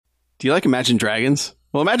Do you like Imagine Dragons?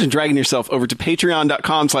 Well, imagine dragging yourself over to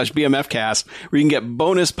patreon.com/BMFcast, where you can get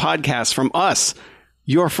bonus podcasts from us,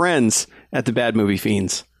 your friends at the Bad Movie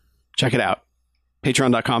Fiends. Check it out.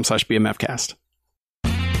 Patreon.com/BMFcast.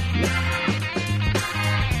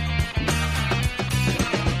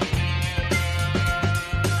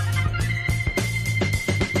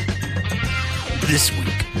 This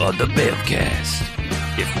week on the Bamcast,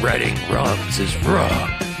 if righting wrongs is wrong,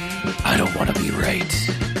 I don't want to be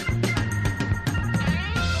right.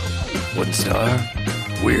 1 star,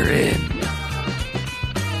 we're in.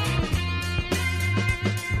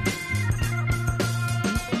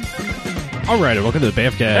 All right, and welcome to the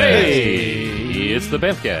Bamcast. Hey, it's the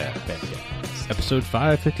Bamcast. Episode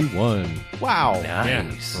 551. Wow.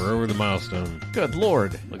 Nice. Yeah, we're over the milestone. Good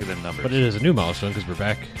Lord. Look at them numbers. But it is a new milestone because we're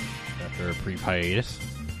back after a brief hiatus.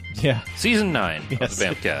 Yeah. Season 9 Yes. of the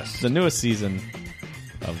Bamcast. The newest season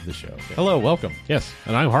of the show. Hello, welcome. Yes,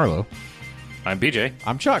 and I'm Harlow. I'm BJ.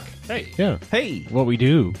 I'm Chuck. Hey. Yeah. Hey. What we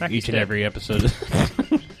do Mackie each and Stick. every episode.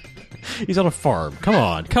 He's on a farm. Come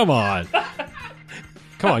on. Come on,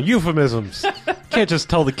 euphemisms. Can't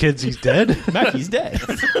just tell the kids he's dead. Mackie's dead.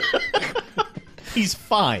 He's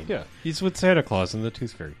fine. Yeah, he's with Santa Claus and the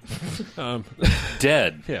Tooth Fairy.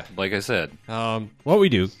 Dead. Yeah. Like I said. What we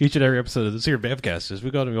do each and every episode of this here Bamcast is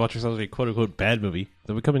we go out and we watch ourselves a quote-unquote bad movie.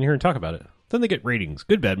 Then we come in here and talk about it. Then they get ratings.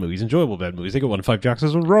 Good bad movies, enjoyable bad movies. They get 1 to 5 jocks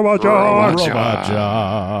as Robot Jocks. Robot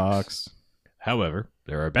Jocks. However,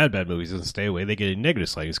 there are bad movies that stay away. They get a negative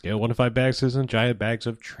sliding scale. 1 to 5 bags and giant bags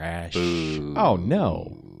of trash. Boo. Oh,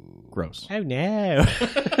 no. Gross. Oh, no.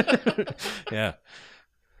 Yeah.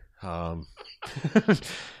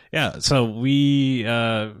 Yeah, so we're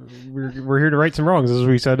here to right some wrongs, as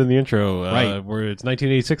we said in the intro. Right. It's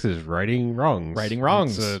 1986's Righting Wrongs. Righting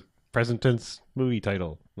Wrongs. It's a present tense movie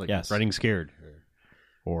title. Like Yes. Righting Scared.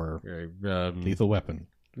 Or Um, Lethal Weapon.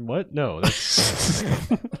 What? No, that's...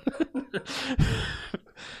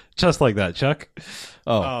 Just like that, Chuck.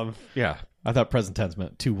 Oh, Yeah. I thought present tense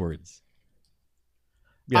meant 2 words.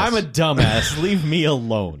 Yes. I'm a dumbass. Leave me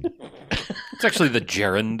alone. It's actually the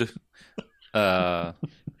gerund. Diagram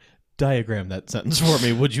that sentence for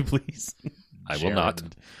me, would you please? I will not.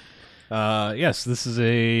 Yes, this is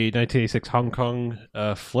a 1986 Hong Kong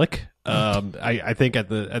flick. I think at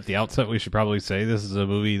the outset we should probably say this is a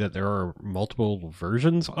movie that there are multiple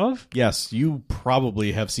versions of. Yes, you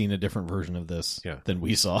probably have seen a different version of this Yeah. than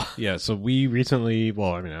we saw. Yeah, so we recently,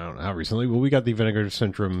 well, I mean, I don't know how recently, but we got the Vinegar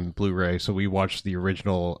Syndrome Blu-ray, so we watched the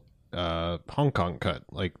original Hong Kong cut,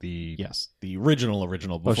 like the... Yes, the original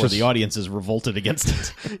before just- the audience is revolted against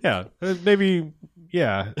it. Yeah, maybe,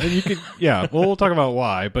 yeah, and you could, yeah, well, we'll talk about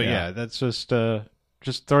why, but Yeah. yeah, that's just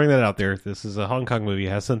throwing that out there. This is a Hong Kong movie, it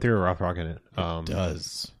has Cynthia Rothrock in it.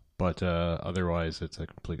 Does. But otherwise, it's a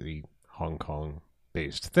completely Hong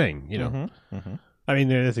Kong-based thing, you know? I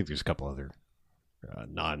mean, I think there's a couple other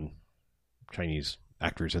non-Chinese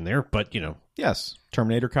actors in there, but, you know. Yes,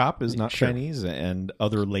 Terminator Cop is not Sure. Chinese, and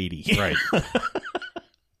other lady. Right.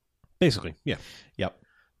 Basically, yeah. Yep.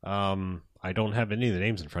 I don't have any of the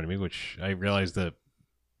names in front of me, which I realized that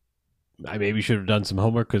I maybe should have done some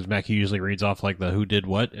homework because Mackie usually reads off like the who did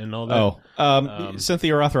what and all that.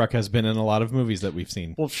 Cynthia Rothrock has been in a lot of movies that we've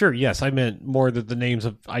seen. Well, sure, yes. I meant more that the names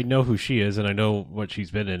of... I know who she is and I know what she's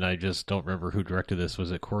been in. I just don't remember who directed this.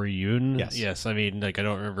 Was it Corey Yun? Yes. Yes, I mean, like, I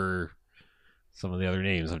don't remember some of the other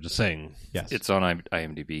names. I'm just saying. Yes. It's on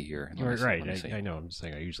IMDb here. Right. Let me see. I know. I'm just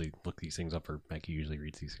saying I usually look these things up, or Mackie usually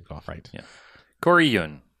reads these things off. Right. Yeah. Corey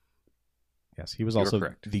Yun. Yes, he was You were also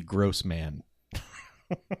correct. the gross man.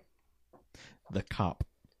 The cop.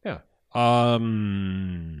 Yeah.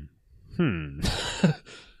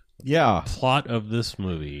 Yeah. Plot of this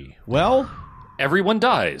movie. Well, Everyone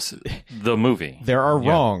Dies. The movie. there are Yeah.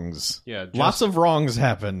 wrongs. Yeah. Lots of wrongs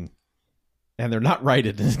happen, and they're not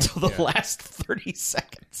righted until the last 30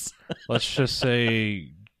 seconds. Let's just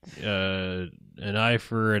say an eye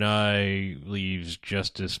for an eye leaves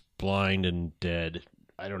justice blind and dead.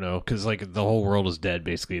 I don't know, because like the whole world is dead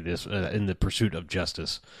basically this in the pursuit of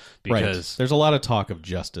justice. Because Right. There's a lot of talk of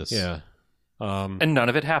justice. yeah, And none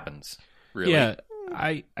of it happens. Really. yeah.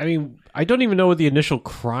 I mean, I don't even know what the initial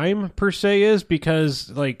crime per se is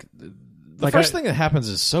because like The first thing that happens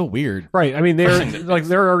is so weird. Right. I mean,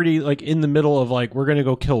 they're already like in the middle of like we're going to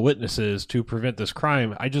go kill witnesses to prevent this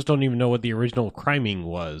crime. I just don't even know what the original criming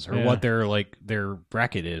was or what their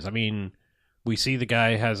bracket is. I mean, we see the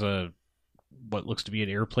guy has what looks to be an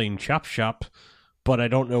airplane chop shop, but I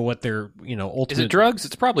don't know what their ultimate. Is it drugs?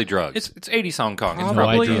 It's probably drugs. It's 80s Hong Kong. It's No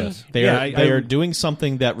Probably. probably idea. drugs. They are doing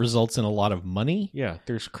something that results in a lot of money, Yeah,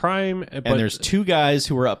 there's crime, but and there's 2 guys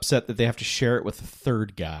who are upset that they have to share it with a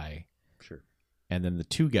 3rd guy. Sure. and then the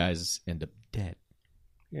two guys end up dead.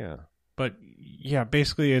 Yeah. But yeah,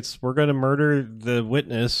 basically we're going to murder the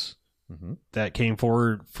witness that came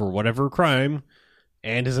forward for whatever crime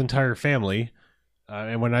and his entire family.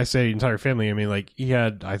 And when I say entire family, I mean like he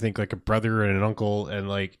had, I think, like a brother and an uncle and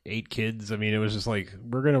like 8 kids. I mean, it was just like,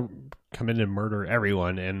 we're going to come in and murder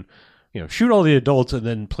everyone and, shoot all the adults and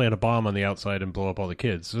then plant a bomb on the outside and blow up all the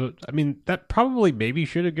kids. So, I mean, that probably maybe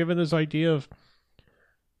should have given us idea of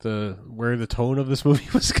where the tone of this movie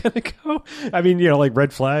was going to go. I mean, like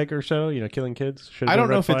Red Flag or so, killing kids. I don't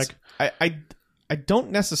know if it's... I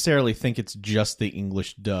don't necessarily think it's just the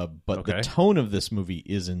English dub, but the tone of this movie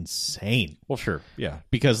is insane. Well, sure. Yeah.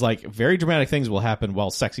 Because, like, very dramatic things will happen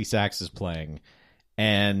while Sexy Sax is playing,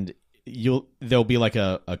 and there'll be, like,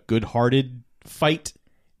 a good-hearted fight,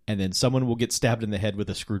 and then someone will get stabbed in the head with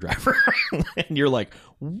a screwdriver. And you're like,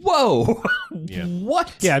 whoa,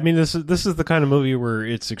 what? Yeah, I mean, this is the kind of movie where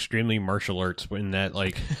it's extremely martial arts in that,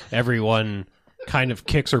 like, everyone kind of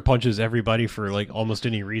kicks or punches everybody for, like, almost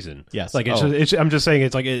any reason. Yes. Like, I'm just saying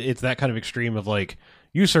it's, like, it's that kind of extreme of, like,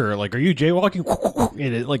 you, sir, like, are you jaywalking?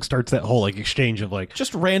 And it, like, starts that whole, like, exchange of, like...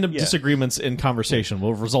 Just random disagreements in conversation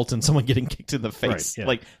will result in someone getting kicked in the face. Right, yeah.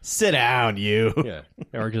 Like, sit down, you. Yeah.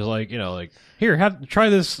 Or just, like, like, here, try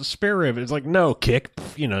this spare rib. It's like, no, kick.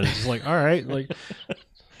 It's just like, all right, like...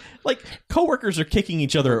 Like, coworkers are kicking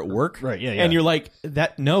each other at work. Right, yeah. And you're like,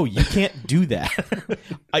 no, you can't do that.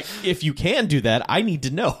 If you can do that, I need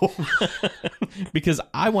to know. Because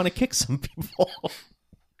I want to kick some people.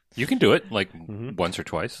 You can do it, like, once or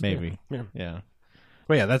twice. Maybe. Yeah.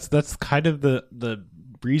 Well, yeah, that's kind of the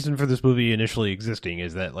reason for this movie initially existing,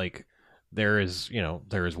 is that, like, there is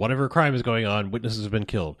whatever crime is going on, witnesses have been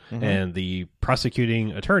killed, and the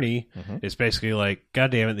prosecuting attorney is basically like,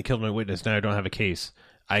 God damn it, they killed my witness, now I don't have a case.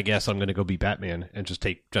 I guess I'm going to go be Batman and just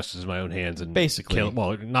take justice in my own hands and basically kill.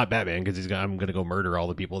 Well, not Batman, because I'm going to go murder all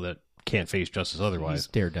the people that can't face justice otherwise. He's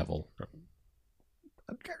Daredevil.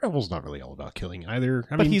 Daredevil's not really all about killing either.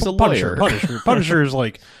 But he's a lawyer. Punisher is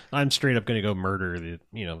like, I'm straight up going to go murder the.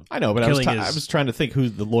 I know, but I was trying to think who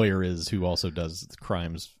the lawyer is who also does the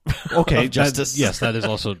crimes. Okay, of justice. Yes, that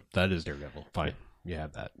is Daredevil. Fine, you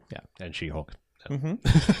have that. Yeah, and She-Hulk,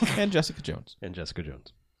 and Jessica Jones,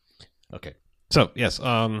 Okay. So, yes,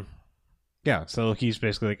 so he's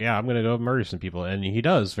basically like, I'm going to go murder some people, and he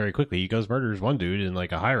does very quickly. He goes murders one dude in,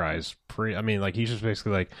 like, a high-rise. He's just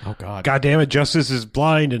basically like, oh, God damn it, justice is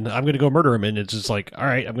blind, and I'm going to go murder him, and it's just like, all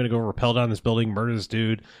right, I'm going to go rappel down this building, murder this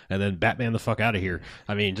dude, and then Batman the fuck out of here.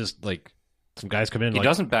 I mean, just, like, some guys come in. He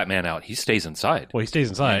doesn't Batman out. He stays inside. Well, he stays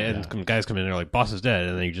inside, and some guys come in, and they're like, boss is dead,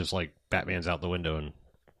 and then he just, like, Batman's out the window and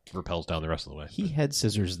repels down the rest of the way. He head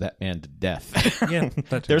scissors that man to death. Yeah,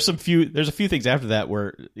 there's a few things after that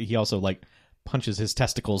where he also like punches his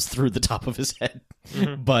testicles through the top of his head.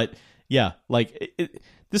 But yeah, like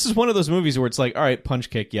this is one of those movies where it's like, all right, punch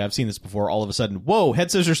kick. Yeah, I've seen this before. All of a sudden, whoa,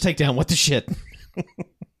 head scissors takedown. What the shit?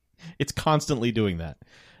 It's constantly doing that.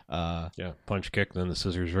 Yeah, punch kick. Then the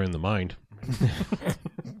scissors are in the mind.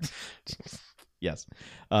 Yes,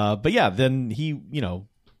 but yeah, then he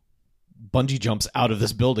bungee jumps out of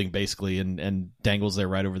this building basically and dangles there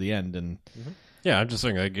right over the end. And yeah, I'm just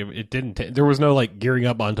saying, like, it didn't there was no like gearing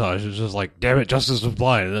up montage. It was just like, damn it, justice was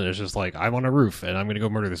blind, and then it's just like, I'm on a roof and I'm gonna go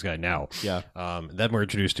murder this guy now. Yeah. Then we're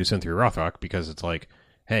introduced to Cynthia Rothrock, because it's like,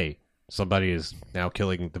 hey, somebody is now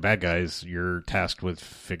killing the bad guys, you're tasked with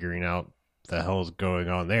figuring out the hell is going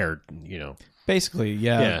on there. Basically,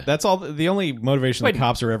 yeah. That's all. The only motivation the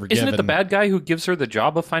cops are ever given. Isn't it the bad guy who gives her the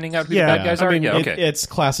job of finding out who the bad guys are? Mean, it's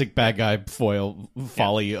classic bad guy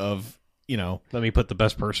folly of, let me put the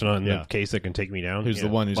best person on the case that can take me down. Who's the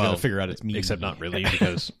one who's going to figure out it's me. Except not really,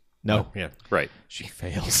 because... No. Yeah. Right. She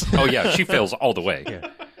fails. Oh, yeah. She fails all the way. Yeah.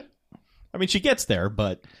 I mean, she gets there,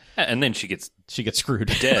 but... And then she gets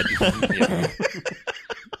screwed. Dead.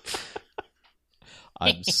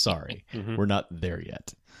 I'm sorry. We're not there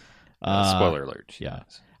yet. Spoiler alert. Yeah.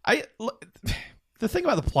 The thing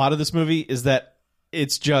about the plot of this movie is that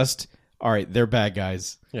it's just, all right, they're bad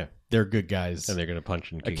guys. Yeah. They're good guys. And they're going to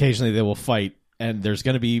punch and kick. Occasionally they will fight, and there's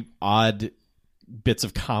going to be odd bits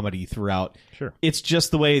of comedy throughout. Sure. It's just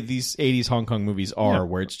the way these 80s Hong Kong movies are,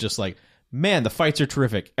 where it's just like, man, the fights are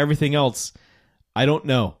terrific. Everything else, I don't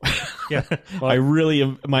know. Yeah. Well, I really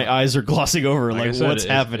am, my eyes are glossing over, like what's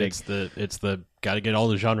happening? It's the got to get all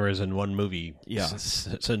the genres in one movie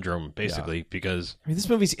syndrome, basically, Yeah. because... I mean, this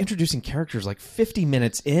movie's introducing characters like 50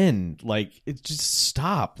 minutes in. Like, it just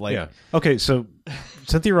stop. Like, yeah. Okay, so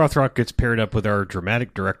Cynthia Rothrock gets paired up with our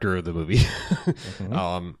dramatic director of the movie.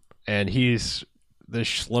 And he's the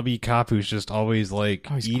schlubby cop who's just always like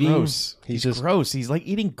he's eating. gross. He's just gross. He's like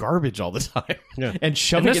eating garbage all the time. Yeah. And And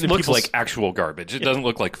shoving this it in looks people's... like actual garbage. It doesn't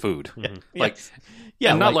look like food. Like,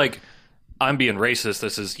 yeah, and not like I'm being racist.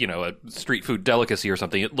 This is, a street food delicacy or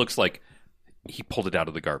something. It looks like he pulled it out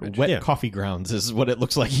of the garbage. wet coffee grounds is what it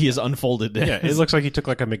looks like he is unfolded. Yeah, it looks like he took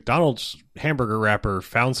like a McDonald's hamburger wrapper,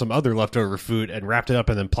 found some other leftover food, and wrapped it up,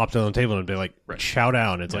 and then plopped it on the table and be like, chow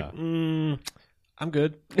down. It's like, I'm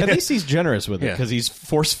good. At least he's generous with it Yeah. because he's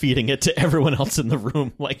force feeding it to everyone else in the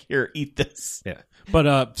room. Like, here, eat this. Yeah.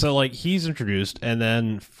 But so like he's introduced, and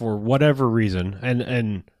then for whatever reason,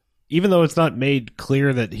 and even though it's not made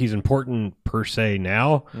clear that he's important per se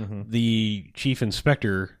now, the chief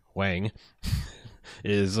inspector Wang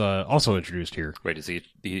is also introduced here. Wait, is he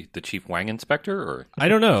the chief Wang inspector or? I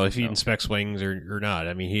don't know if he inspects Wangs or not.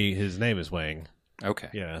 I mean, his name is Wang. Okay.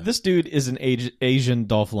 Yeah. This dude is an Asian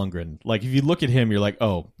Dolph Lundgren. Like, if you look at him, you're like,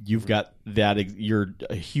 oh, you've got that. You're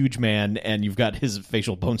a huge man, and you've got his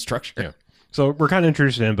facial bone structure. Yeah. So we're kind of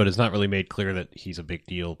interested in him, but it's not really made clear that he's a big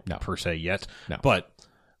deal per se yet. No. But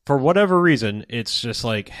for whatever reason, it's just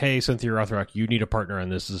like, hey, Cynthia Rothrock, you need a partner on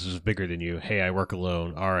this. This is bigger than you. Hey, I work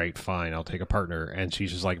alone. All right, fine. I'll take a partner. And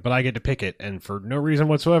she's just like, but I get to pick it. And for no reason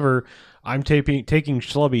whatsoever, I'm taking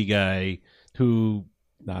Schlubby guy who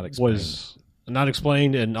was not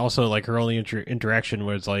explained. And also, like, her only interaction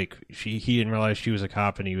was like, he didn't realize she was a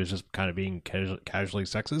cop and he was just kind of being casually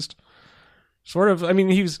sexist. Sort of. I mean,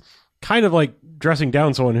 he was kind of like dressing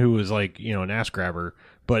down someone who was like, an ass grabber,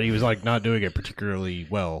 but he was like not doing it particularly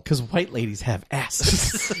well. Because white ladies have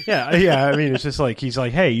asses. Yeah. I mean, it's just like he's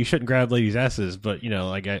like, hey, you shouldn't grab ladies' asses, but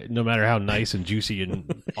no matter how nice and juicy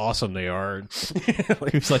and awesome they are,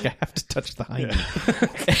 He's like, I have to touch the hind.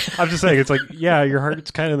 I'm just saying, it's like, yeah, your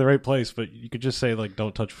heart's kind of in the right place, but you could just say like,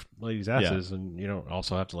 don't touch ladies' asses, and you don't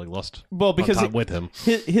also have to like lust. Well, because on top with him,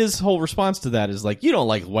 his whole response to that is like, you don't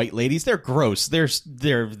like white ladies. They're gross. They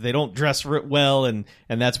don't dress well, and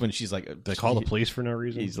that's when she's like, they call the police for no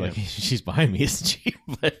reason. He's like, she's behind me, isn't she?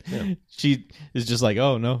 But she is just like,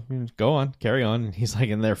 oh no, go on, carry on. And he's like,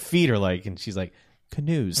 and their feet are like, and she's like,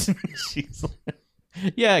 canoes. She's like,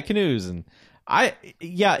 yeah, canoes. And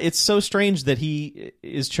it's so strange that he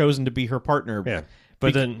is chosen to be her partner. Yeah,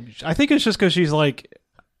 but then I think it's just because she's like,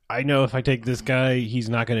 I know if I take this guy, he's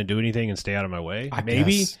not going to do anything and stay out of my way.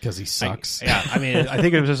 Maybe because he sucks. I mean, I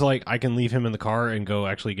think it was just like I can leave him in the car and go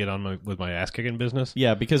actually get on with my ass kicking business.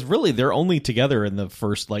 Yeah, because really they're only together in the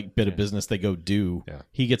first like bit of business they go do. Yeah.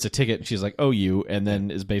 He gets a ticket and she's like, "Oh, you," and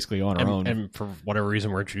then is basically on her own. And for whatever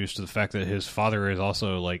reason, we're introduced to the fact that his father is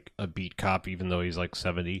also like a beat cop, even though he's like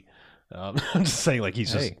 70. I'm just saying, like you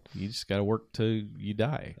just got to work till you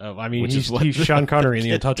die. I mean, Which he's is what Sean Connery in The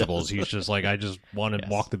kid Untouchables. does. He's just like, I just want to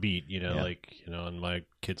Yes. walk the beat, and my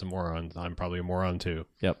kid's a moron. I'm probably a moron too.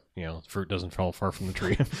 Yep, Fruit doesn't fall far from the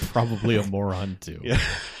tree. probably a moron too. Yeah.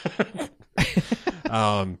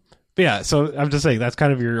 But yeah, so I'm just saying that's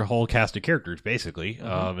kind of your whole cast of characters, basically,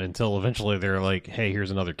 until eventually they're like, hey,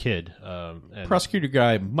 here's another kid. And Prosecutor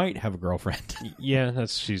guy might have a girlfriend. yeah,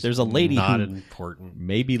 there's a lady not who important.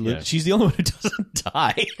 Maybe Yeah. she's the only one who doesn't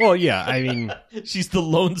die. Well, yeah, I mean, She's the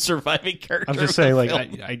lone surviving character. I'm just of saying, the like,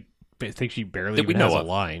 film. I think she barely That we even know has a of.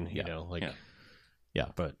 line, Yeah.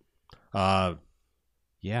 But,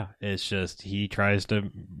 yeah, it's just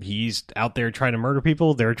he's out there trying to murder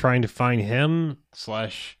people. They're trying to find him /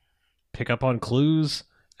 pick up on clues,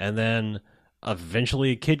 and then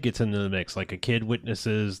eventually a kid gets into the mix. Like a kid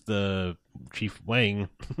witnesses the Chief Wang,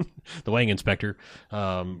 the Wang inspector,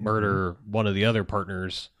 murder one of the other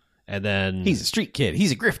partners. And then he's a street kid.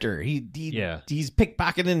 He's a grifter. He's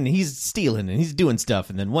pickpocketing and he's stealing and he's doing stuff.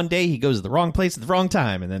 And then one day he goes to the wrong place at the wrong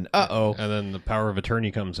time. And then, and then the power of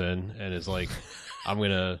attorney comes in and is like, I'm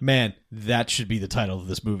going to... Man, that should be the title of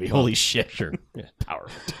this movie. Holy shit. Sure. Yeah. Power.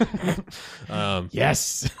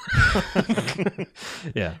 Yes.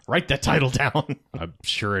 Yeah. Write that title down. I'm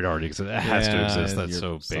sure it already exists. It has to exist. That's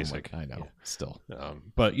so basic. I know. Yeah. Still.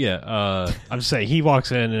 But yeah, I'm just saying he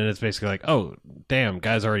walks in and it's basically like, oh, damn,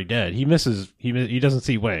 guy's already dead. He doesn't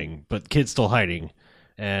see Wang, but kid's still hiding.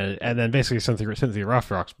 And then basically Cynthia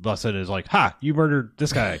Rothrock's busted is like, ha, you murdered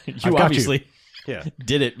this guy. You obviously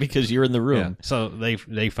did it because you're in the room. Yeah. So they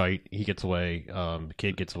fight. He gets away. The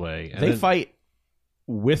kid gets away. And they fight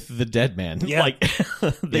with the dead man. Yeah. Like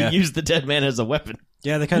they use the dead man as a weapon.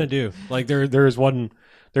 Yeah, they kind of do. Like there is one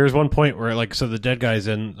There's one point where, like, so the dead guy's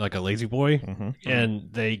in, like, a lazy boy, and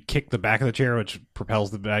they kick the back of the chair, which propels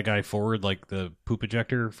the bad guy forward, like the poop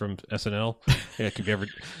ejector from SNL. Yeah, it could be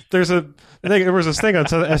there was this thing on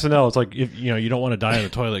SNL. It's like, if you don't want to die in the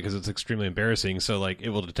toilet because it's extremely embarrassing, so, like, it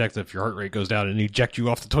will detect if your heart rate goes down and eject you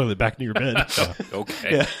off the toilet back into your bed.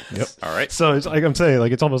 Okay. Yeah. Yep. All right. So it's like I'm saying,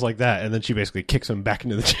 like, it's almost like that, and then she basically kicks him back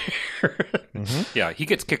into the chair. Yeah, he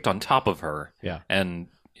gets kicked on top of her. Yeah. And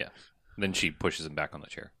then she pushes him back on the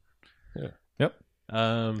chair. Yep.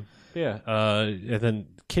 And then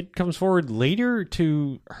kid comes forward later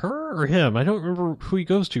to her or him. I don't remember who he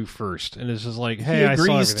goes to first, and it's just like, hey, He I saw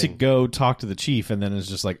agrees to everything. go talk to the chief, and then it's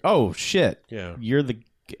just like, oh shit, Yeah. you're the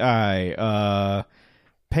guy.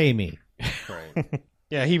 Pay me. Right.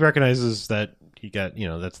 Yeah, he recognizes that he got,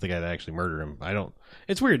 that's the guy that actually murdered him.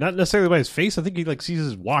 It's weird, not necessarily by his face. I think he like sees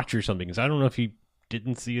his watch or something. 'Cause I don't know if he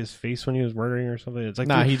didn't see his face when he was murdering or something. It's like,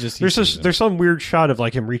 Nah, there's some weird shot of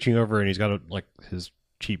like him reaching over and he's got his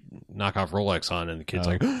cheap knockoff Rolex on, and the kid's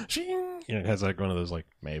like, shing! It has like one of those like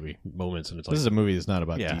maybe moments, and it's like, This is a movie that's not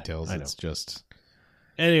about Yeah, details. I know. It's just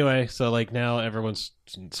anyway. So like now everyone's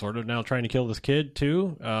sort of now trying to kill this kid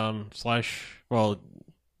too. Well,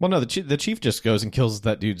 no, the chief just goes and kills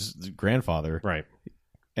that dude's grandfather, right.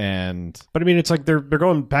 and But I mean, it's like they're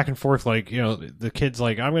going back and forth. Like, the kid's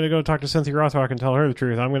like, I'm going to go talk to Cynthia Rothrock and tell her the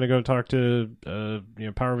truth. I'm going to go talk to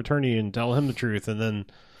Power of Attorney and tell him the truth. And then,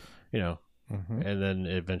 and then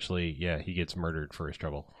eventually, he gets murdered for his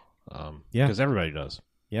trouble. Yeah. Because everybody does.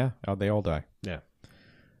 yeah, they all die. Yeah.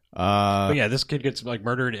 But yeah, this kid gets like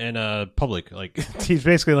murdered in public. Like, he's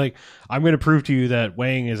basically like, I'm going to prove to you that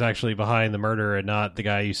Wang is actually behind the murder and not the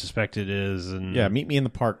guy you suspected is. And Yeah, meet me in the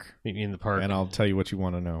park, meet me in the park, and I'll tell you what you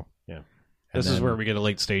want to know. Yeah. And This is then- where we get a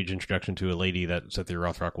late stage introduction to a lady that Cynthia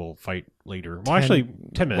Rothrock will fight later. Well, actually,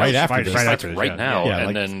 10 minutes. right after Fight this. right Fights after this, right yeah. now, Yeah, and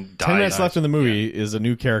like then 10 minutes dies. left in the movie is a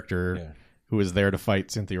new character Yeah. who is there to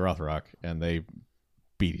fight Cynthia Rothrock, and they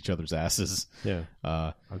beat each other's asses. Yeah.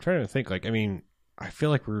 I'm trying to think. Like, I mean, I feel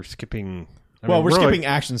like we're skipping. We're skipping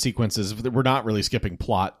action sequences. We're not really skipping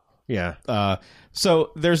plot. Yeah.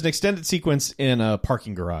 So there's an extended sequence in a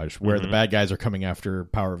parking garage where the bad guys are coming after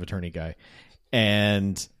Power of Attorney guy,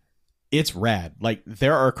 and it's rad. Like,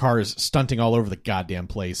 there are cars stunting all over the goddamn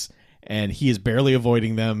place, and he is barely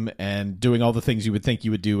avoiding them and doing all the things you would think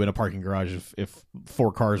you would do in a parking garage if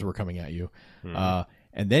 4 cars were coming at you.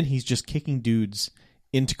 And then he's just kicking dudes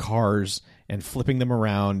into cars and flipping them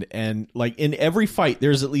around, and like in every fight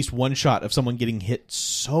there's at least one shot of someone getting hit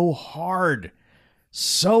so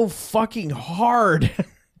fucking hard.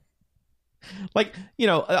 Like,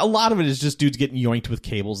 a lot of it is just dudes getting yoinked with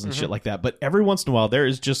cables and shit like that, but every once in a while there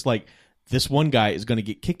is just like, this one guy is going to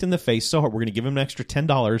get kicked in the face so hard we're going to give him an extra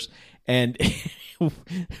 $10 and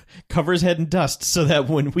cover his head in dust so that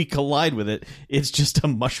when we collide with it, it's just a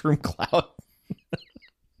mushroom cloud.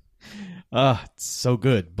 It's so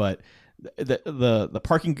good. But the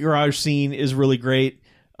parking garage scene is really great.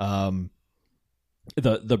 The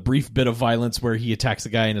brief bit of violence where he attacks the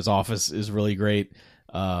guy in his office is really great.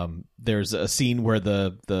 There's a scene where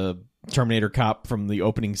the Terminator cop from the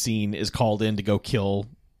opening scene is called in to go kill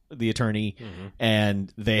the attorney,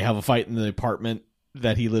 and they have a fight in the apartment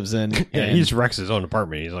that he lives in. Yeah, and he just wrecks his own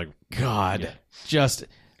apartment. He's like, God, just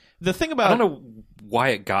the thing about I don't know why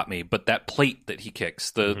it got me, but that plate that he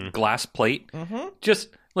kicks, the glass plate, just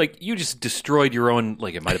like, you just destroyed your own,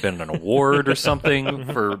 like, it might have been an award or something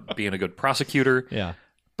for being a good prosecutor. Yeah.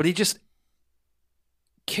 But he just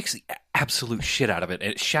kicks the absolute shit out of it,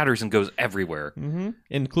 and it shatters and goes everywhere.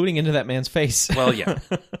 including into that man's face. Well, yeah.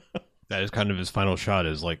 that is kind of his final shot,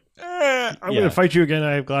 is like, I'm going to fight you again.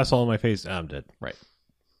 I have glass all in my face. I'm dead. Right.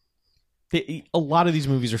 A lot of these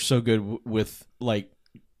movies are so good with, like,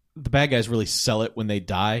 the bad guys really sell it when they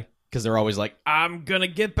die, because they're always like, I'm gonna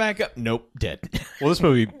get back up. Nope, dead. Well, this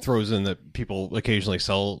movie throws in that people occasionally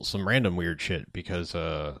sell some random weird shit, because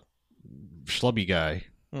Schlubby guy,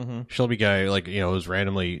 like, is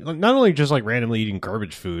randomly, not only just like randomly eating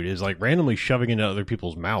garbage food, is like randomly shoving into other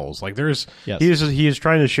people's mouths. Like, Yes. he is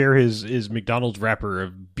trying to share his McDonald's wrapper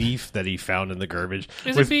of beef that he found in the garbage.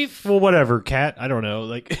 Is it beef? Well, whatever, cat. I don't know.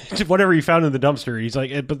 Like, whatever he found in the dumpster. He's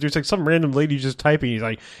like, but there's like some random lady just typing. He's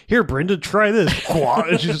like, here, Brenda, try this.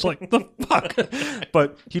 And she's just like, the fuck?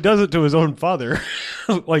 But he does it to his own father.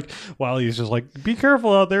 Like, while he's just like, be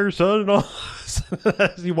careful out there, son. And all.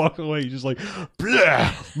 As he walks away, he's just like,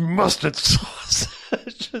 blah, mustard sauce.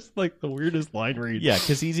 It's just like the weirdest line read. Yeah,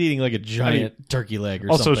 because he's eating like a giant turkey leg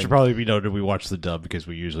or Also, something. it should probably be noted we watch the dub, because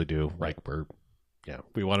we usually do. Right.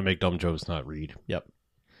 We want to make dumb jokes, not read. Yep.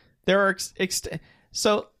 There are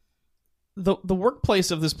so the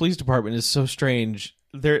workplace of this police department is so strange.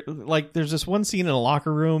 there's this one scene in a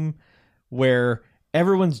locker room where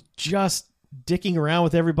everyone's just dicking around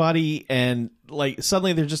with everybody, and like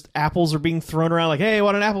suddenly there's just apples are being thrown around, like, hey,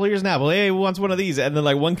 want an apple? Here's an apple. Hey, who wants one of these? And then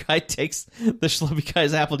like one guy takes the schlubby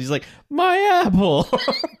guy's apple and he's like, my apple.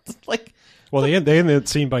 Like, well, they end that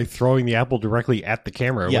scene by throwing the apple directly at the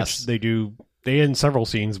camera, Yes. which they do. They end several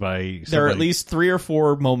scenes by... there are at least 3 or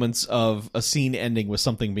 4 moments of a scene ending with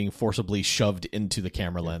something being forcibly shoved into the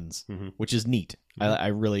camera lens, which is neat. I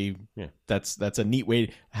really... Yeah. That's a neat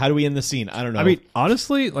way... How do we end the scene? I don't know. I mean,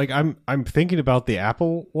 honestly, like I'm thinking about the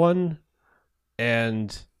apple one,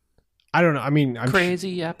 and I don't know. I mean,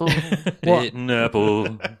 Crazy apple, bitten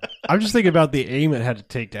apple. I'm just thinking about the aim it had to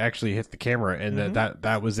take to actually hit the camera, and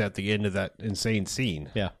that was at the end of that insane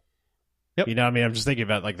scene. Yeah. Yep. You know what I mean? I'm just thinking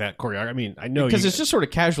about like that choreography. I mean, I know because it's just sort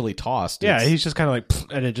of casually tossed. Yeah, It's- he's just kind of like,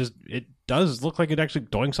 pfft, and it does look like it actually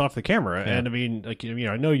doinks off the camera. Yeah. And I mean, like, you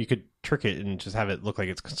know, I know you could trick it and just have it look like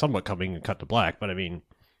it's somewhat coming and cut to black, but I mean,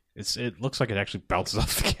 it looks like it actually bounces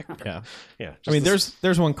off the camera. Yeah. Yeah. I mean, there's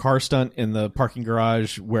one car stunt in the parking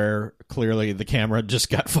garage where clearly the camera just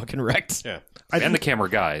got fucking wrecked. yeah. And the camera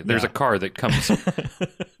guy. There's a car that comes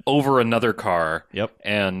over another car. Yep.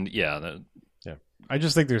 And I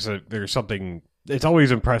just think there's something. It's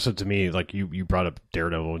always impressive to me. Like you brought up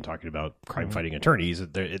Daredevil and talking about crime fighting attorneys.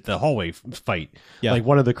 The hallway fight. Yeah. Like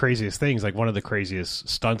one of the craziest things. Like one of the craziest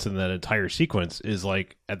stunts in that entire sequence is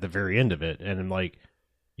like at the very end of it, and I'm like,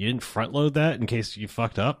 you didn't front load that in case you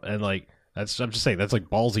fucked up, and like I'm just saying that's like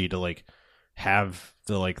ballsy to like have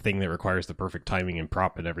the like thing that requires the perfect timing and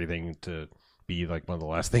prop and everything to be like one of the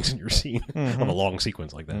last things in your scene of a long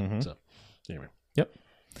sequence like that. So anyway,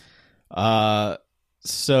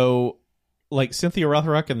 So, like, Cynthia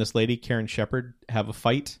Rothrock and this lady, Karen Shepard, have a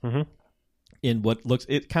fight in what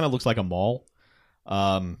kind of looks like a mall.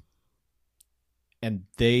 And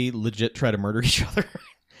they legit try to murder each other.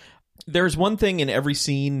 There's one thing in every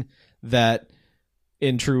scene that,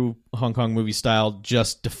 in true Hong Kong movie style,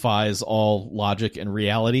 just defies all logic and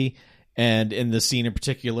reality. And in this scene in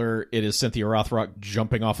particular, it is Cynthia Rothrock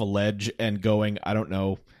jumping off a ledge and going, I don't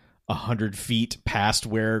know, 100 feet past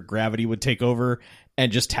where gravity would take over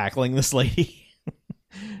and just tackling this lady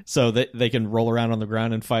so that they can roll around on the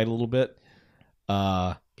ground and fight a little bit.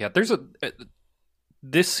 there's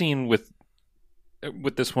this scene with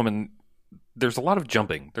this woman. There's a lot of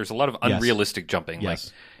jumping. There's a lot of unrealistic jumping. Yes.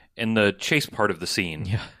 Like in the chase part of the scene.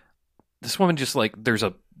 Yeah. This woman just like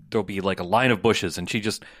there'll be like a line of bushes and she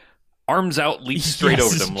just arms out, leaps straight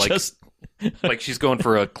over them like she's going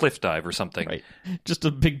for a cliff dive or something. Right. Just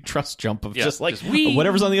a big trust jump of just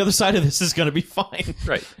whatever's on the other side of this is going to be fine.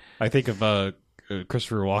 Right. I think of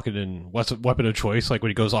Christopher Walken in Weapon of Choice, like when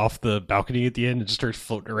he goes off the balcony at the end and just starts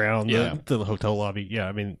floating around the hotel lobby. Yeah,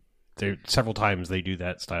 I mean, several times they do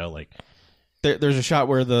that style. Like there's a shot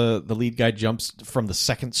where the lead guy jumps from the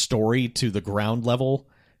second story to the ground level,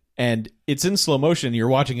 and it's in slow motion. You're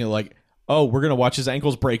watching it like, oh, we're gonna watch his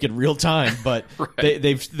ankles break in real time, but Right.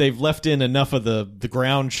 they've left in enough of the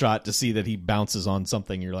ground shot to see that he bounces on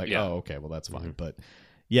something. You're like, oh, okay, well that's fine. But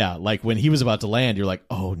yeah, like when he was about to land, you're like,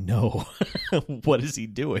 oh no, what is he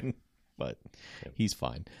doing? But he's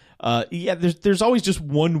fine. There's always just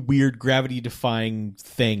one weird gravity defying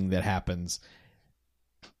thing that happens.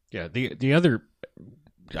 yeah, the other.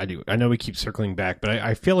 I know we keep circling back, but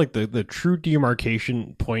I feel like the true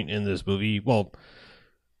demarcation point in this movie. Well,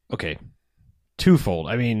 okay, twofold.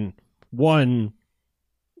 I mean, one,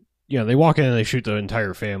 they walk in and they shoot the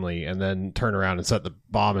entire family and then turn around and set the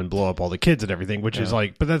bomb and blow up all the kids and everything, which is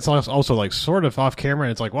like, but that's also like sort of off camera.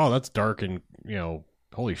 And it's like, wow, that's dark and,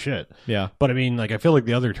 holy shit. Yeah. But I mean, like, I feel like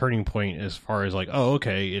the other turning point as far as like, oh,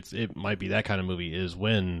 okay, it might be that kind of movie is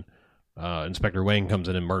when Inspector Wang comes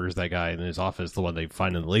in and murders that guy in his office, the one they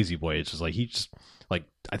find in the Lazy Boy. It's just like,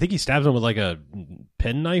 I think he stabs him with like a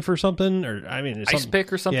pen knife or something, or I mean, Ice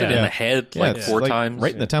pick or something Yeah. in the head It's four times.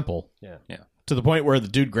 right in the temple. Yeah. To the point where the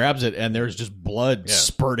dude grabs it and there's just blood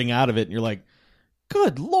spurting out of it, and you're like,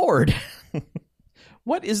 good lord.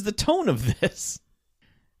 What is the tone of this?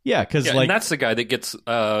 Yeah, because and that's the guy that gets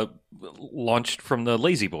launched from the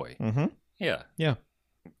Lazy Boy. Mm-hmm. Yeah.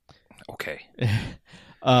 Okay.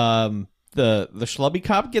 the schlubby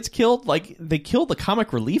cop gets killed. Like, they kill the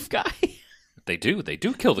comic relief guy. They do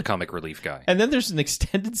kill the comic relief guy. And then there's an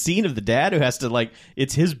extended scene of the dad who has to, like,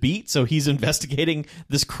 it's his beat, so he's investigating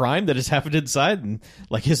this crime that has happened inside, and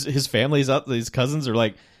like his family's up, his cousins are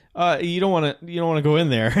like, you don't want to go in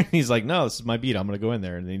there. And he's like, no, this is my beat, I'm gonna go in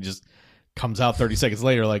there. And then he just comes out 30 seconds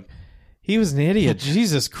later like, he was an idiot.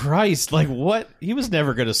 Jesus Christ, like, what? He was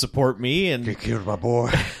never gonna support me. And Get killed, my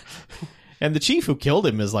boy. And the chief who killed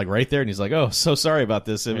him is like right there, and he's like, "Oh, so sorry about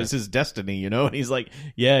this. It was his destiny, you know." And he's like,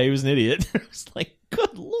 "Yeah, he was an idiot." It's like,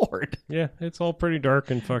 good lord. Yeah, it's all pretty dark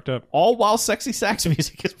and fucked up. All while sexy sax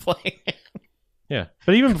music is playing. Yeah,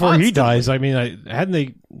 but even before he dies, I mean, hadn't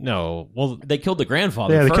they? No, well, They killed the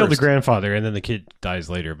grandfather. yeah, they killed the first. grandfather, and then the kid dies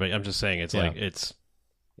later. But I'm just saying, it's Yeah. like it's,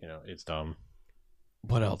 it's dumb.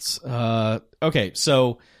 What else? Okay,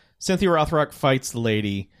 so Cynthia Rothrock fights the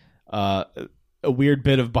lady. A weird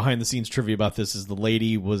bit of behind the scenes trivia about this is the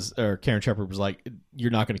lady Karen Shepard was like, "You're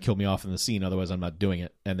not going to kill me off in the scene, otherwise I'm not doing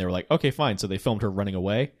it." And they were like, "Okay, fine." So they filmed her running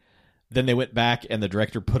away. Then they went back and the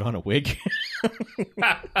director put on a wig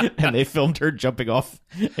and they filmed her jumping off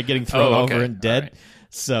and getting thrown over and dead. Right.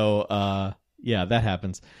 So, yeah, that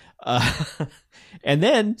happens. And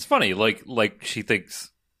then It's funny, like she thinks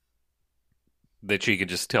that she could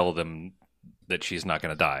just tell them that she's not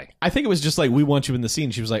going to die. I think it was just like, "We want you in the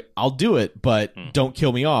scene." She was like, "I'll do it, but don't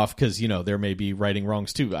kill me off," because, there may be writing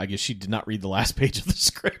wrongs too. I guess she did not read the last page of the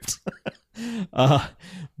script.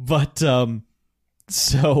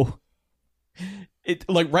 So it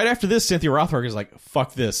like right after this, Cynthia Rothrock is like,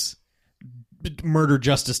 "Fuck this. Murder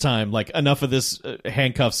justice time. Like, enough of this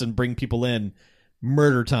handcuffs and bring people in.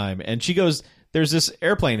 Murder time." And she goes, there's this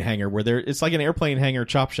airplane hangar where it's like an airplane hangar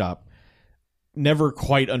chop shop. Never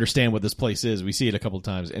quite understand what this place is. We see it a couple of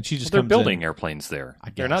times, and she just They're comes building in. airplanes there. I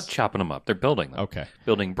They're not guess. chopping them up. They're building them. Okay.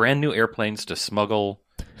 Building brand new airplanes to smuggle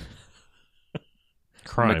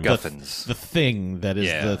Crime. MacGuffins. The thing that is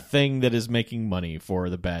Yeah. the thing that is making money for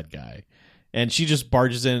the bad guy. And she just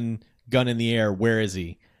barges in, gun in the air. "Where is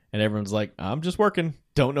he?" And everyone's like, "I'm just working.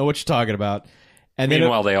 Don't know what you're talking about." And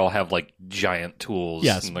Meanwhile, they all have like giant tools.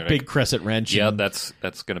 yes, and they're big like, crescent wrench. yeah, and- that's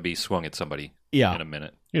going to be swung at somebody yeah, in a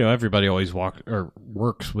minute. Everybody always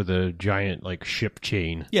works with a giant like ship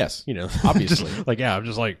chain. yes, Obviously. Obviously. Like, yeah, I'm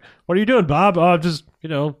just like, "What are you doing, Bob?" "Oh, I'm just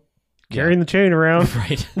carrying the chain around."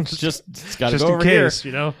 right. just got to Just go in over here. case,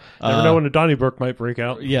 Never know when a Donnybrook might break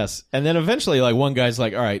out. Yes, and then eventually, like, one guy's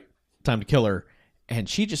like, "All right, time to kill her," and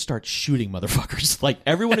she just starts shooting motherfuckers. Like,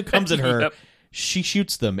 everyone who comes at her, Yep. she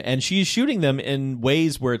shoots them, and she's shooting them in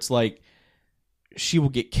ways where it's like she will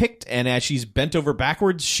get kicked, and as she's bent over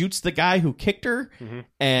backwards, shoots the guy who kicked her,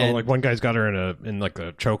 and Like one guy's got her in like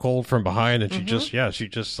a chokehold from behind, and she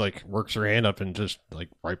just like works her hand up and just like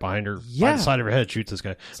right behind her, by Yeah. the side of her head, shoots this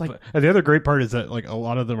guy. like- And the other great part is that like a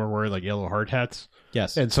lot of them are wearing like yellow hard hats,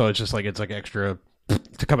 yes, and so it's like extra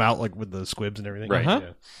to come out like with the squibs and everything. Right. Uh-huh.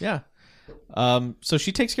 Yeah. yeah. So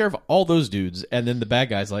she takes care of all those dudes, and then the bad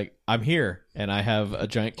guy's like, "I'm here, and I have a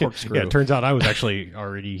giant corkscrew." Yeah, it turns out I was actually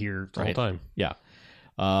already here the whole Right. time. Yeah.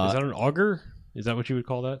 Is that an auger? Is that what you would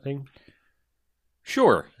call that thing?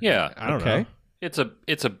 Sure. Yeah. I don't Okay. know.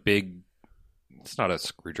 It's a big. It's not a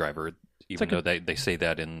screwdriver, even like though they say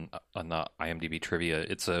that on the IMDb trivia.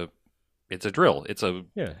 It's a drill. It's a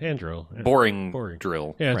Yeah, hand drill. Yeah. boring, Boring.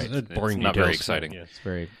 drill. Yeah, Right. it's boring. It's not very details. exciting. Yeah. It's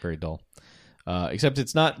very, very dull. Except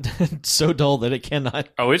it's not so dull that it cannot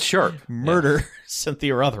Oh, it's sharp. murder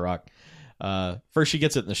Cynthia Rothrock. First, she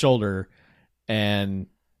gets it in the shoulder, and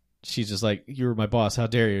she's just like, "You were my boss. How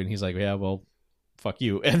dare you?" And he's like, "Yeah, well, fuck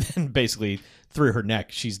you." And then basically through her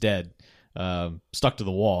neck, she's dead, stuck to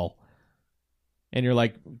the wall. And you're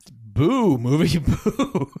like, "Boo, movie,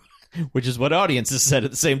 boo," which is what audiences said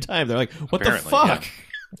at the same time. They're like, "What Apparently, the fuck?"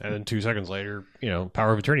 And then 2 seconds later,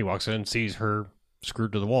 Power of Attorney walks in, sees her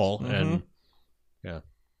screwed to the wall, and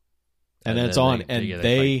And then it's then on, they and get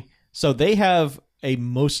a they have a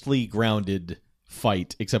mostly grounded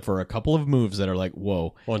fight, except for a couple of moves that are like,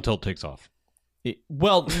 whoa. well, until it takes off.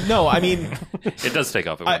 Well, no, I mean, It does take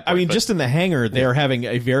off. At one I point, mean, but just in the hangar, they're having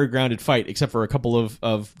a very grounded fight, except for a couple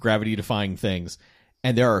of gravity-defying things.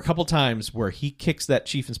 And there are a couple times where he kicks that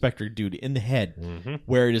chief inspector dude in the head,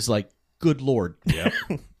 where it is like, good lord. Yeah.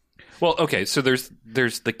 well, okay. So there's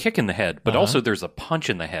the kick in the head, but also there's a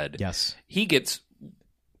punch in the head. Yes. He gets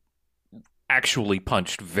actually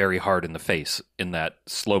punched very hard in the face in that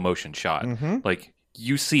slow motion shot. Like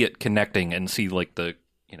you see it connecting and see like the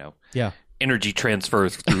Yeah. energy transfer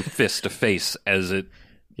through fist to face as it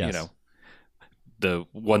Yes. the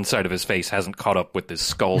one side of his face hasn't caught up with his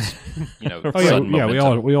skull's Oh sudden yeah,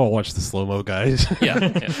 momentum. we all watch the slow mo guys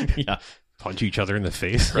yeah. Yeah. punch each other in the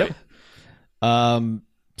face. Right.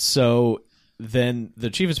 So then the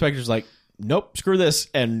chief inspector's like, "Nope, screw this,"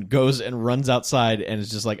 and goes and runs outside and is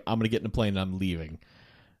just like, "I'm gonna get in a plane and I'm leaving."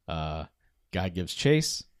 Guy gives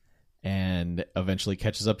chase and eventually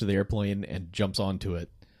catches up to the airplane and jumps onto it.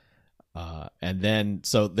 And then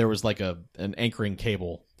so there was like an anchoring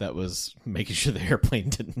cable that was making sure the airplane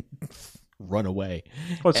didn't run away.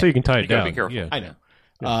 Well, so you can tie it You gotta down. be careful. Yeah. I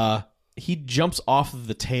know. he jumps off of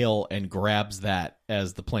the tail and grabs that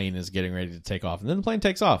as the plane is getting ready to take off. And then the plane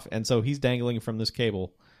takes off. And so he's dangling from this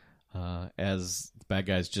cable as the bad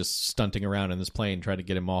guy's just stunting around in this plane, trying to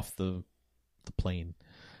get him off the plane.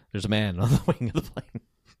 There's a man on the wing of the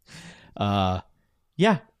plane.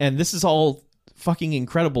 Yeah, and this is all fucking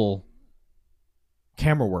incredible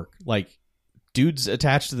camera work. Like, dude's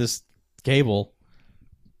attached to this cable,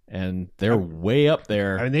 and they're way up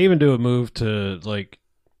there. I mean, they even do a move to like,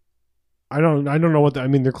 I don't know what. I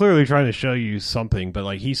mean, they're clearly trying to show you something, but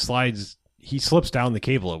like he slips down the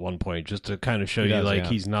cable at one point just to kind of show you like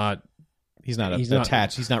he's not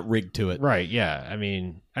attached. He's not rigged to it. Right. Yeah. I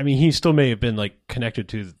mean, he still may have been like connected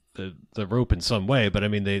to the rope in some way, but I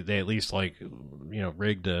mean, they at least like,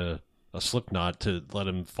 rigged a slip knot to let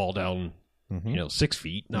him fall down. 6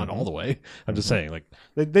 feet, not all the way. I'm just saying, like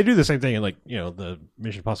they do the same thing in like the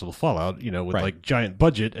Mission Impossible Fallout, with like giant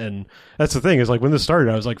budget, and that's the thing is like when this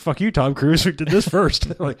started, I was like, "Fuck you, Tom Cruise, who did this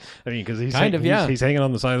first?" Like, I mean, because he's he's hanging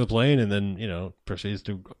on the side of the plane, and then proceeds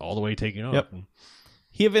to all the way taking off. Yep.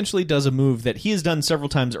 He eventually does a move that he has done several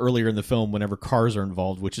times earlier in the film, whenever cars are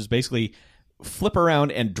involved, which is basically flip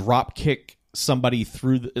around and drop kick somebody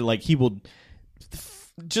through. He will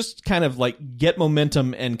just kind of like get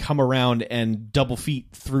momentum and come around and double feet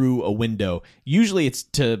through a window. Usually it's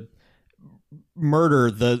to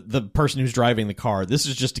murder the person who's driving the car. This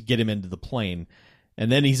is just to get him into the plane.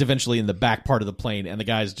 And then he's eventually in the back part of the plane, and the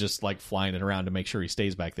guy's just like flying it around to make sure he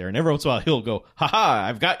stays back there. And every once in a while he'll go, "Ha-ha,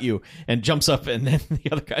 I've got you," and jumps up, and then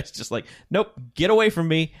the other guy's just like, "Nope, get away from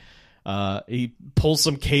me." He pulls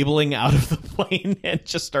some cabling out of the plane and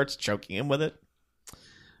just starts choking him with it.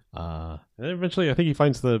 And then eventually I think he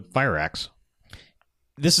finds the fire axe.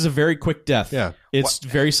 This is a very quick death. Yeah. It's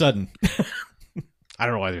very sudden. I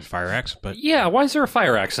don't know why there's fire axe, but yeah, why is there a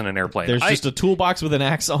fire axe in an airplane? There's just a toolbox with an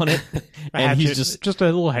axe on it, and he's just a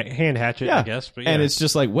little hand hatchet, I guess. But and it's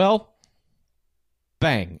just like, well,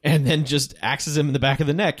 bang, and then just axes him in the back of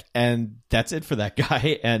the neck, and that's it for that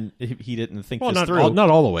guy. And he didn't think this through. Not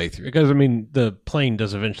all the way through, because I mean the plane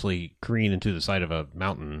does eventually careen into the side of a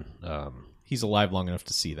mountain. He's alive long enough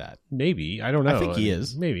to see that. Maybe. I don't know. I think he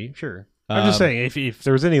is. Maybe, sure. I'm just saying, if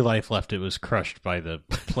there was any life left, it was crushed by the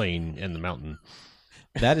plane and the mountain.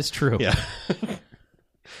 That is true. Yeah.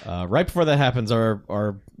 Right before that happens,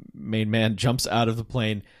 our main man jumps out of the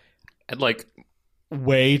plane at like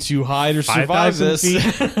way too high to survive this.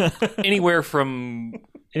 Anywhere from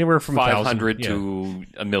 500 to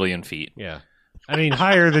 1,000,000 feet. Yeah. I mean,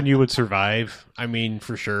 higher than you would survive. I mean,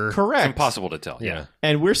 for sure. Correct. It's impossible to tell. Yeah.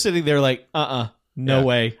 And we're sitting there like, no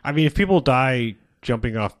way. I mean, if people die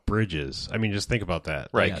jumping off bridges, I mean, just think about that.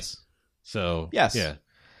 Right. Yes. So, yes. Yeah.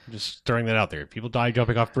 Just throwing that out there. If people die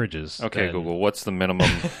jumping off bridges. Okay, Google, what's the minimum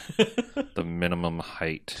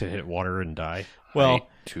height to hit water and die? Well,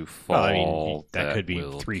 to fall. I mean, that could be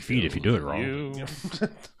 3 feet if you do it wrong.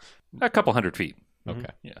 A couple 100 feet. Okay.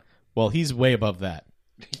 Yeah. Well, he's way above that.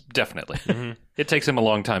 Definitely. It takes him a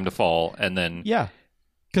long time to fall, and then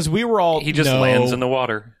because we were all he just lands in the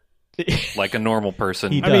water like a normal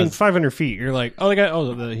person. I mean, 500 feet. You're like, oh, the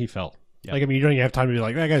guy. He fell. Yeah. Like, I mean, you don't even have time to be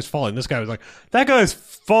like, that guy's falling. This guy was like, that guy's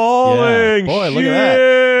falling. Boy, Shit. look at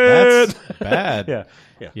that. That's bad.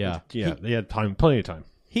 Yeah. They had time, plenty of time.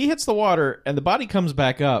 He hits the water, and the body comes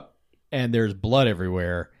back up, and there's blood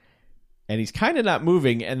everywhere, and he's kind of not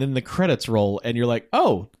moving, and then the credits roll, and you're like,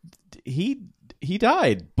 oh, he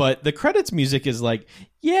died. But the credits music is like,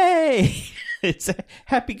 yay! It's a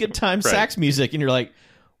happy good time sax music, and you're like,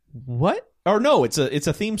 what? Or no, it's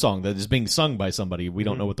a theme song that is being sung by somebody. We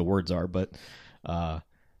don't know what the words are, but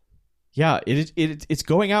it's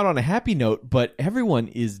going out on a happy note, but everyone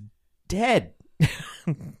is dead.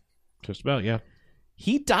 Just about, yeah.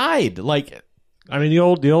 He died. Like, I mean, the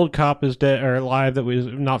old cop is dead or alive. That was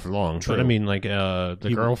not for long. True. But I mean, like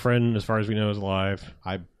the girlfriend, as far as we know, is alive.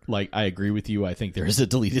 I agree with you. I think there is a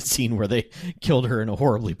deleted scene where they killed her in a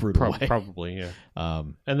horribly brutal way. Probably, yeah.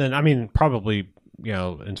 And then, I mean, probably,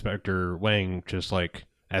 Inspector Wang just like,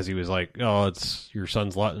 as he was like, oh, it's your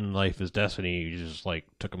son's lot in life is destiny, you just like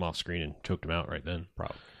took him off screen and choked him out right then.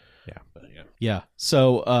 Probably. Yeah. But, yeah.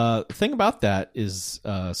 So the thing about that is,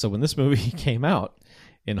 so when this movie came out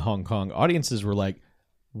in Hong Kong, audiences were like,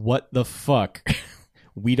 what the fuck?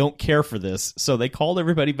 We don't care for this. So they called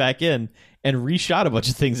everybody back in and reshot a bunch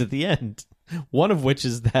of things at the end. One of which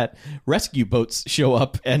is that rescue boats show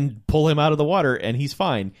up and pull him out of the water, and he's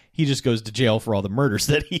fine. He just goes to jail for all the murders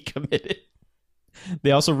that he committed.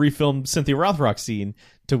 They also refilmed Cynthia Rothrock's scene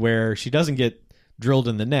to where she doesn't get drilled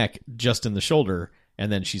in the neck, just in the shoulder,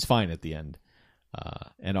 and then she's fine at the end.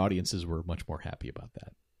 And audiences were much more happy about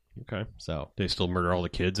that. Okay. So, They still murder all the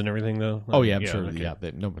kids and everything, though? oh yeah, I'm sure. okay. Yeah,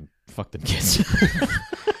 no one fuck them kids.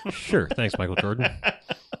 Sure. Thanks, Michael Jordan.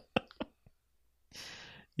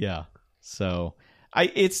 Yeah. So,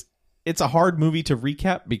 it's a hard movie to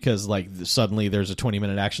recap because like suddenly there's a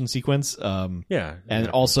 20-minute action sequence. Yeah. And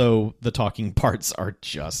also the talking parts are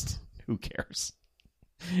just who cares.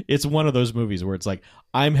 It's one of those movies where it's like,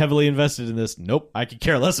 I'm heavily invested in this. Nope, I could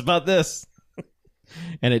care less about this.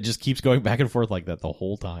 And it just keeps going back and forth like that the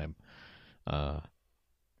whole time.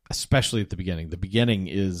 Especially at the beginning. The beginning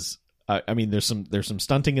is, I mean, there's some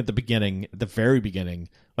stunting at the beginning, at the very beginning.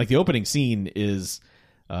 Like the opening scene is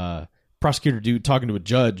prosecutor dude talking to a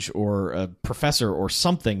judge or a professor or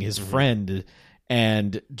something, his friend,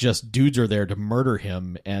 and just dudes are there to murder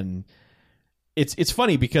him. And it's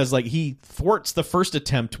funny because like he thwarts the first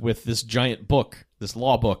attempt with this giant book, this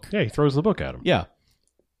law book. Yeah, he throws the book at him. Yeah.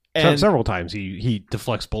 And, Several times he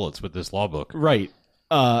deflects bullets with this law book. right.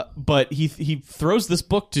 But he throws this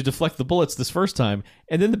book to deflect the bullets this first time,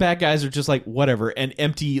 and then the bad guys are just like, whatever, and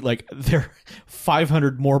empty like their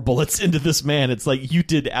 500 more bullets into this man. It's like, you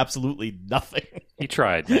did absolutely nothing. He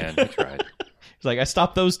tried, man. He tried. It's like, I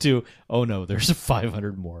stopped those two. Oh no, there's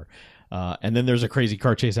 500 more. And then there's a crazy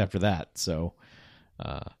car chase after that. So,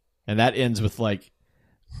 and that ends with like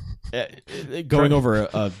going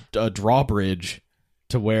over a drawbridge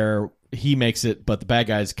to where he makes it, but the bad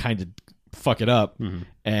guys kind of fuck it up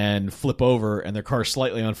and flip over, and their car's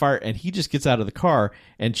slightly on fire, and he just gets out of the car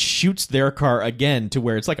and shoots their car again to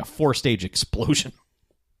where it's like a 4-stage explosion.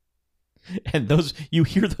 And you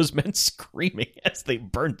hear those men screaming as they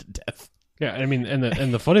burn to death. Yeah, I mean,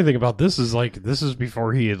 and the funny thing about this is like this is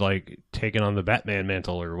before he had like taken on the Batman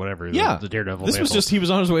mantle or whatever. Yeah, the Daredevil. This was mantle. just he was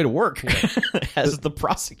on his way to work as the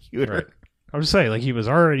prosecutor. Right. I'm just saying, like he was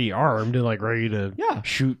already armed and like ready to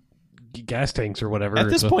shoot gas tanks or whatever. At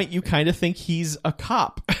this point, you kind of think he's a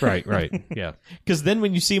cop. Right, yeah. Because then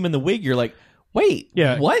when you see him in the wig, you're like, wait,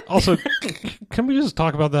 Yeah. what? Also, can we just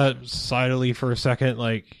talk about that sidily for a second?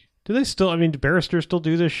 Like, do they still, I mean, do barristers still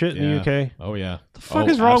do this shit in the UK? Oh, yeah. The fuck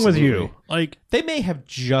is wrong with you? Like, They may have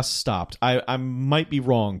just stopped. I might be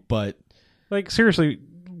wrong, but... Like, seriously,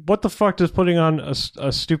 what the fuck does putting on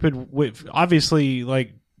a stupid wig, obviously,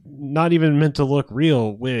 like, not even meant to look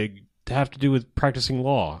real wig, to have to do with practicing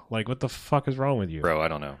law? Like, what the fuck is wrong with you? Bro, I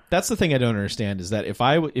don't know. That's the thing I don't understand, is that if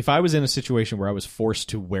I was in a situation where I was forced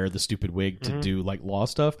to wear the stupid wig to do, like, law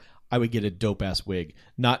stuff, I would get a dope-ass wig.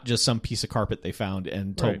 Not just some piece of carpet they found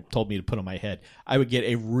and told me to put on my head. I would get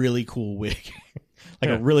a really cool wig.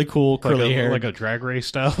 A really cool curly hair. Like a drag race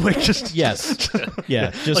style wig? Just Yes.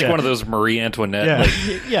 Yeah. Just Like one of those Marie Antoinette, Yeah.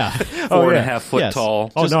 like yeah. 4.5 foot Yes.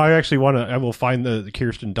 tall. Oh, no, I actually want to, I will find the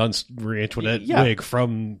Kirsten Dunst Marie Antoinette wig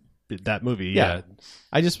from that movie. Yeah.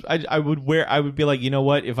 I would be like, you know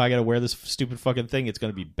what? If I got to wear this stupid fucking thing, it's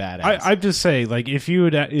going to be badass. I'm just saying, like, if you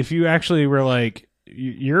actually were like,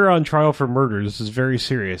 you're on trial for murder, this is very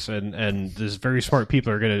serious, and this very smart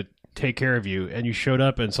people are going to take care of you, and you showed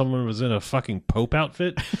up and someone was in a fucking Pope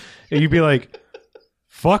outfit, and you'd be like,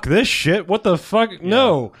 fuck this shit, what the fuck?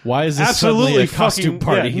 No. Why is this Absolutely suddenly a costume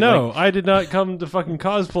party? Yeah, no, I did not come to fucking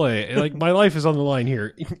cosplay. Like, my life is on the line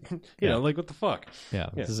here. You know, like, what the fuck? Yeah,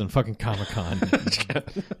 this isn't fucking Comic-Con.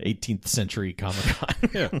 18th century Comic-Con.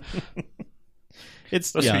 Yeah.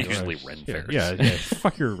 It's Those yeah, are usually Ren fairs. Yeah.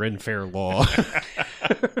 Fuck your Ren Fair law.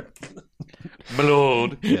 My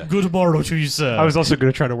lord. Good morrow to you, sir. I was also going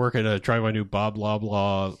to try to work at try my new Bob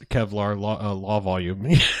Loblaw Kevlar law volume.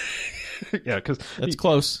 Yeah, because That's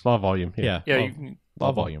close. law volume. Yeah. Yeah, you can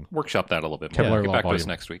Law volume. workshop that a little bit Kevlar more. Get law back to us volume.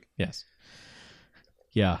 next week. Yes.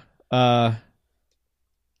 Yeah.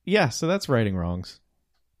 Yeah, so that's righting wrongs.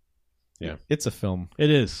 Yeah. It's a film. It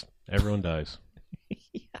is. Everyone dies.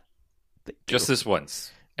 Just this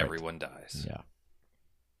once, everyone dies. Yeah.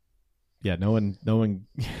 Yeah, no one no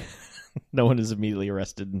one is immediately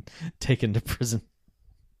arrested and taken to prison.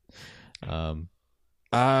 Are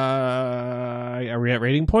we at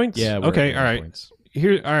rating points? Yeah, we're okay, at all right. points.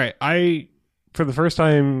 Here, all right. I, for the first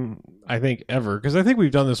time, I think ever, because I think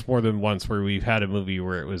we've done this more than once, where we've had a movie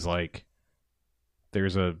where it was like,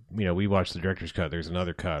 there's a, we watched the director's cut, there's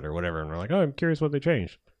another cut or whatever, and we're like, oh, I'm curious what they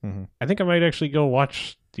changed. Mm-hmm. I think I might actually go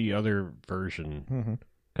watch the other version, Mm-hmm.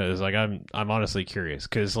 because like I'm honestly curious,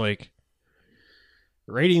 because like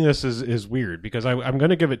rating this is weird, because I'm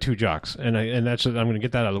going to give it 2 jocks, and that's I'm going to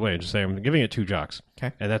get that out of the way and just say I'm giving it 2 jocks.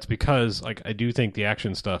 Okay. And that's because like I do think the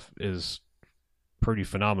action stuff is pretty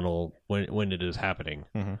phenomenal when it is happening.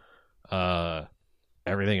 Mm-hmm.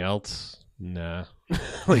 Everything else, nah.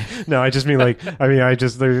 Like, no, I just mean like, I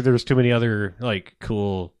just there's too many other like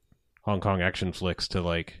cool Hong Kong action flicks to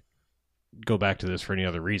like go back to this for any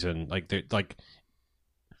other reason. Like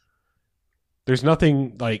there's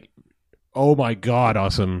nothing like, oh my god,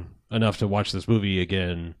 awesome enough to watch this movie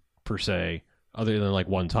again per se, other than like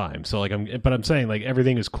one time. So like I'm saying like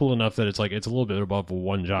everything is cool enough that it's like it's a little bit above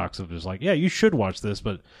one jocks of just like, yeah, you should watch this,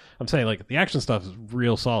 but I'm saying like the action stuff is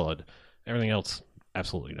real solid. Everything else,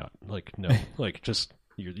 absolutely not. Like no, like just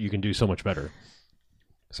you can do so much better.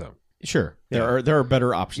 So Sure, there are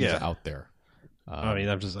better options out there. I mean,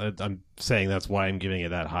 I'm saying that's why I'm giving it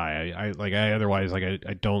that high. I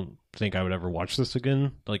don't think I would ever watch this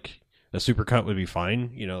again. Like a supercut would be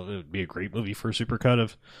fine. You know, it would be a great movie for a supercut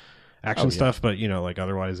of action stuff. But you know, like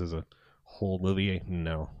otherwise as a whole movie,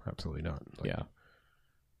 no, absolutely not. Like,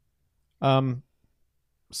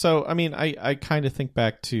 So I mean, I kind of think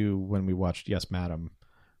back to when we watched Yes, Madam,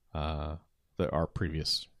 our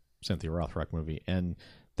previous Cynthia Rothrock movie, and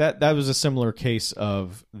that was a similar case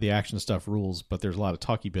of the action stuff rules, but there's a lot of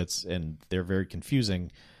talky bits and they're very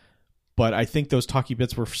confusing. But I think those talky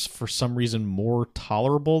bits were for some reason more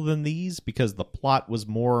tolerable than these because the plot was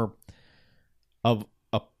more of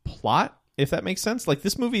a plot, if that makes sense. Like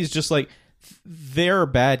this movie is just like they're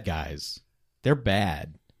bad guys. They're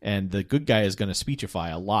bad. And the good guy is going to speechify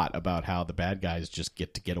a lot about how the bad guys just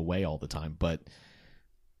get away all the time. But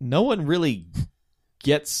no one really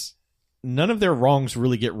gets... None of their wrongs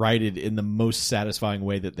really get righted in the most satisfying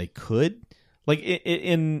way that they could. Like,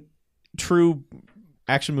 in true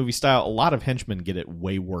action movie style, a lot of henchmen get it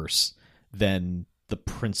way worse than the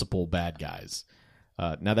principal bad guys.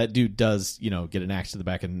 Now, that dude does, get an axe to the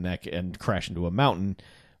back of the neck and crash into a mountain.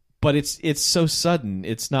 But it's so sudden.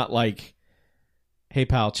 It's not like, hey,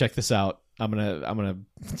 pal, check this out. I'm gonna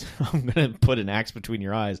put an axe between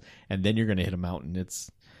your eyes, and then you're gonna hit a mountain.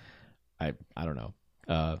 I don't know.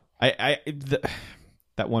 That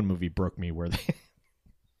one movie broke me where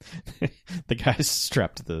the guys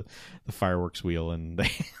strapped to the fireworks wheel and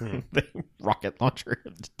they rocket launcher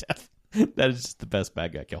him to death. That is just the best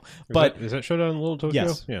bad guy kill. Is that Showdown in Little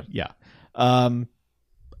Tokyo? Yes, yeah.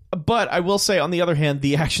 But I will say, on the other hand,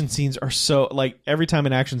 the action scenes are so like every time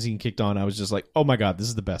an action scene kicked on, I was just like, oh my god, this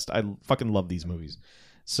is the best. I fucking love these movies.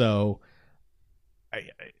 So,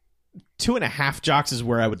 2.5 jocks is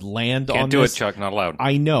where I would land on this. Can't do it, Chuck. Not allowed.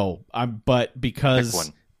 I know. But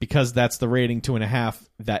because that's the rating, 2.5,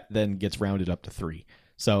 that then gets rounded up to 3.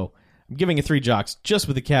 So I'm giving it 3 jocks, just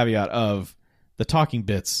with the caveat of the talking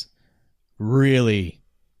bits. Really,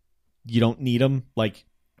 you don't need them. Like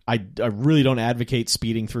I really don't advocate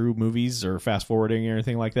speeding through movies or fast forwarding or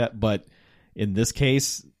anything like that. But in this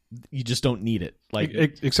case, you just don't need it. Like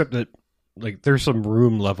except that like there's some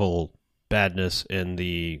room level badness in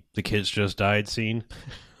the kids just died scene,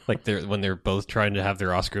 like when they're both trying to have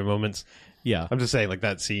their Oscar moments. Yeah, I'm just saying like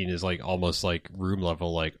that scene is like almost like room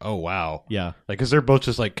level. Like, oh wow, yeah, like because they're both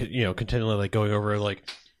just like continually like going over like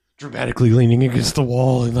dramatically leaning against the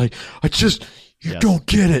wall and like you don't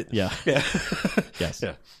get it. Yeah, yes,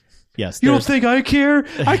 yeah, yes. You don't think I care?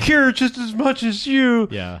 I care just as much as you.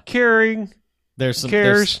 Yeah, caring. There's some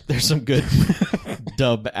good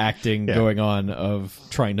dub acting going on of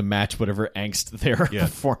trying to match whatever angst they're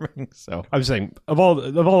performing. So I'm saying of all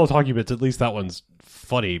the talking bits, at least that one's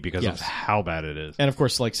funny because of how bad it is. And of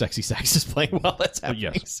course, like Sexy Sax is playing while that's happening.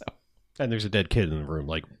 Yes. So. And there's a dead kid in the room,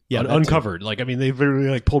 like uncovered. Like I mean, they literally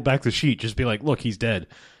like pulled back the sheet, just be like, look, he's dead.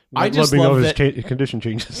 I just love his condition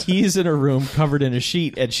changes. He's in a room covered in a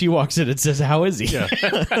sheet, and she walks in and says, "How is he?" Yeah.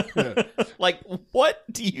 Like, what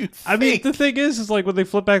do you think? I mean, the thing is like when they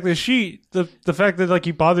flip back the sheet, the fact that like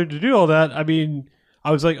he bothered to do all that. I mean,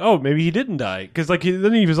 I was like, oh, maybe he didn't die because like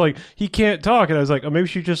then he was like he can't talk, and I was like, oh, maybe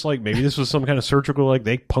she just like maybe this was some kind of surgical like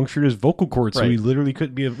they punctured his vocal cords so he literally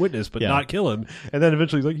couldn't be a witness but not kill him, and then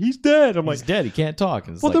eventually he's like he's dead. I'm he's dead. He can't talk.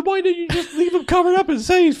 Well, then why didn't you just leave him covered up and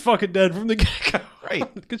say he's fucking dead from the get-go?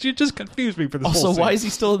 Right, because you just confused me for this. Also, whole scene. Why is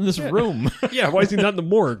he still in this room? Yeah, why is he not in the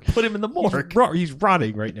morgue? Put him in the morgue. He's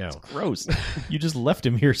rotting right now. It's gross. You just left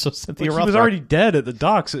him here, so Cynthia Rothrock. He was already dead at the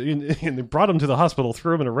docks, and they brought him to the hospital,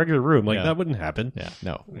 threw him in a regular room. Like that wouldn't happen. Yeah,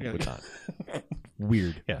 no, it would not.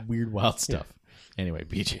 Weird, weird, wild stuff. Yeah. Anyway,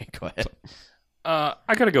 BJ, go ahead.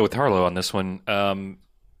 I got to go with Harlow on this one.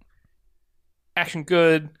 Action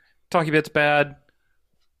good, talky bits bad.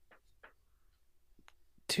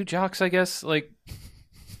 2 jocks, I guess. Like,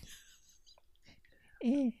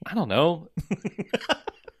 I don't know.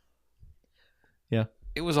 Yeah,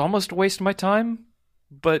 it was almost a waste of my time,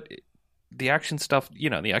 but the action stuff,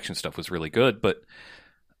 the action stuff was really good. But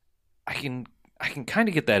I can kind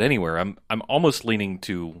of get that anywhere. I'm almost leaning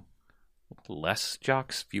to less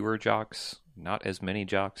jocks, fewer jocks, not as many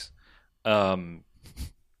jocks.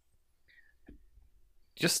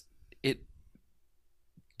 Just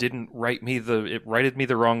it righted me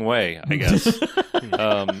the wrong way, I guess.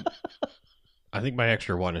 I think my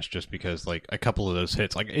extra one is just because like a couple of those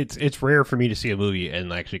hits, like it's rare for me to see a movie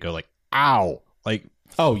and actually go like, ow, like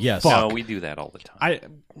Oh yes. No, we do that all the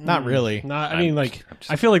time. Not really. I mean, like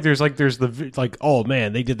I feel like there's the like, oh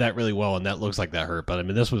man, they did that really well, and that looks like that hurt. But I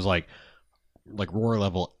mean, this was like roar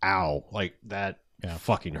level, ow, like that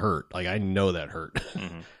fucking hurt. Like I know that hurt.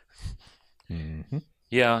 Mm-hmm. Mm-hmm.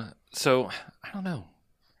 Yeah. So I don't know.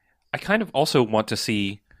 I kind of also want to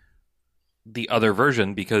see the other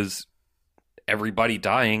version because everybody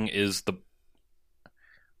dying is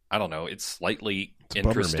I don't know. It's slightly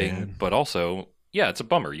interesting, bummer, man. but also, yeah, it's a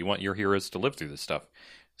bummer. You want your heroes to live through this stuff,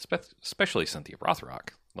 especially Cynthia Rothrock.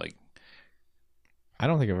 Like, I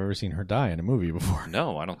don't think I've ever seen her die in a movie before.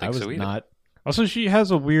 no, I don't I think was so either. not. Also, she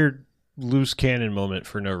has a weird loose cannon moment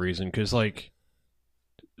for no reason because like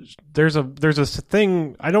there's a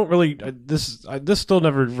thing I don't really this still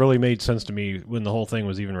never really made sense to me when the whole thing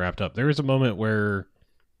was even wrapped up. There was a moment where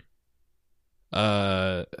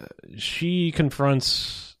she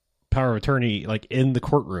confronts Power of Attorney like in the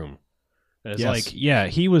courtroom. And it's like, yeah,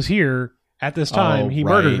 he was here at this time. He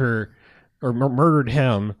murdered her or murdered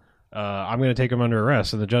him. I'm going to take him under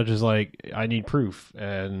arrest. And the judge is like, I need proof.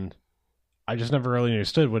 And I just never really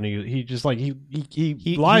understood when he just like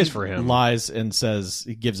he lies for him. Lies and says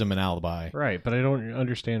he gives him an alibi. Right, but I don't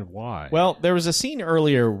understand why. Well, there was a scene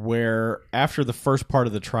earlier where after the first part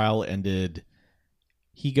of the trial ended,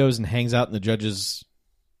 he goes and hangs out in the judge's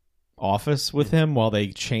office with him while they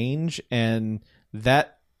change, and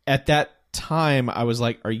that at that time I was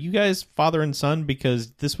like, are you guys father and son?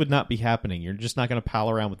 Because this would not be happening. You're just not going to pal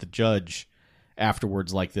around with the judge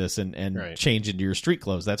afterwards like this and right. change into your street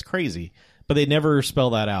clothes. That's crazy. But they never spell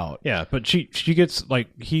that out. Yeah, but she gets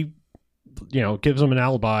like he gives him an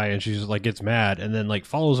alibi and she's like gets mad and then like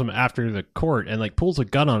follows him after the court and like pulls a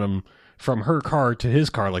gun on him from her car to his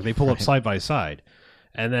car, like they pull up side by side.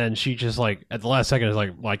 And then she just like at the last second is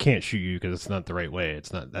like, well, I can't shoot you because it's not the right way.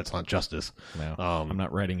 That's not justice. No, I'm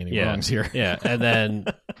not righting any wrongs here. Yeah, and then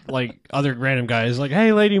like other random guy is like,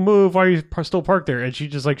 hey, lady, move. Why are you still parked there? And she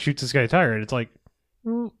just like shoots this guy tire. And it's like,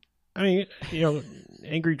 I mean,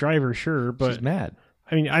 angry driver, sure, but she's mad.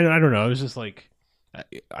 I mean, I don't know. It was just like,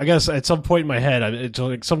 I guess at some point in my head, it's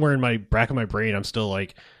like somewhere in my back of my brain, I'm still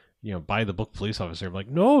like, by the book police officer. I'm like,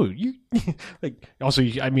 no, you like. Also,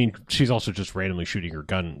 I mean, she's also just randomly shooting her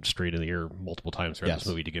gun straight in the air multiple times throughout this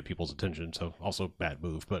movie to get people's attention. So, also bad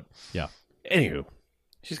move, but yeah. Anywho,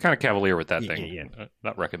 she's kind of cavalier with that thing. Yeah.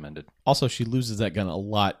 Not recommended. Also, she loses that gun a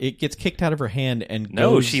lot. It gets kicked out of her hand and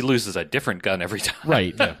no, goes... she loses a different gun every time.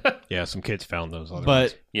 Right. Yeah, some kids found those. Other but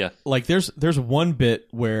ones. Yeah, like there's one bit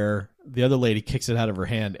where the other lady kicks it out of her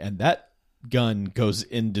hand, and that gun goes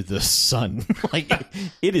into the sun. Like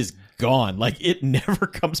it is gone. Like it never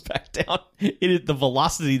comes back down. It is the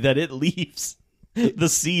velocity that it leaves. The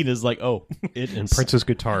scene is like, oh, it and Prince's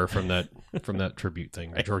guitar from that tribute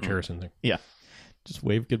thing, the George Harrison thing. Yeah, just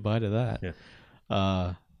wave goodbye to that. Yeah.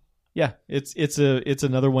 Yeah, it's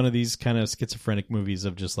another one of these kind of schizophrenic movies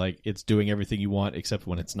of just like it's doing everything you want except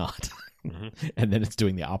when it's not. Mm-hmm. And then it's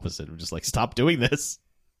doing the opposite of just like, stop doing this.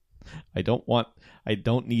 I don't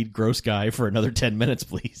need gross guy for another 10 minutes,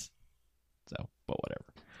 please. So, but whatever.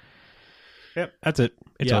 Yep, that's it.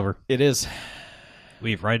 It's over. It is.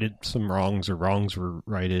 We've righted some wrongs, or wrongs were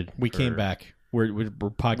righted. We came back. We're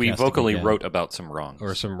podcasting. we vocally again. wrote about some wrongs.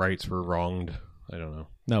 Or some rights were wronged. I don't know.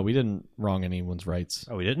 No, we didn't wrong anyone's rights.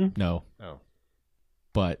 Oh, we didn't? No. Oh.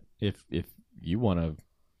 But if you want to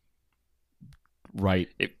write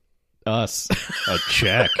us a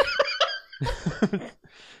check.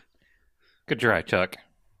 Good try, Chuck.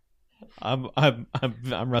 I'm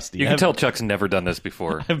rusty. You can tell Chuck's never done this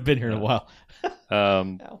before. I've been here in a while.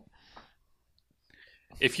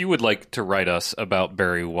 If you would like to write us about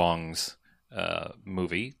Barry Wong's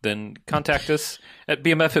movie, then contact us at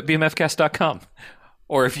bmf@bmfcast.com.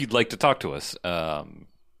 Or if you'd like to talk to us,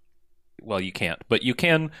 well, you can't, but you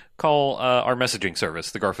can call our messaging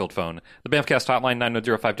service, the Garfield phone, the Bamfcast hotline,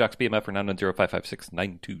 9105-JOCKS-BMF or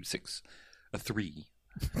 910-556-9263.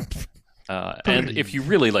 And if you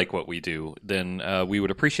really like what we do, then we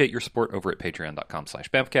would appreciate your support over at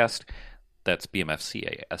patreon.com/Bamfcast. That's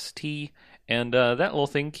BMFCAST. And that little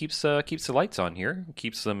thing keeps the lights on here,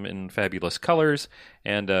 keeps them in fabulous colors,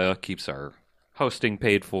 and keeps our hosting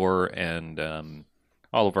paid for, and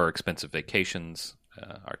all of our expensive vacations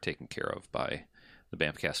are taken care of by the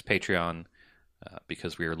Bamfcast Patreon,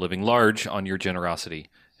 because we are living large on your generosity,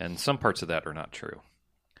 and some parts of that are not true.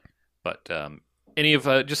 But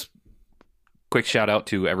just quick shout out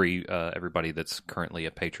to everybody that's currently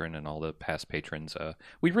a patron and all the past patrons.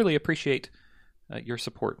 We really appreciate your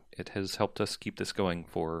support. It has helped us keep this going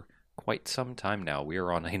for quite some time now. We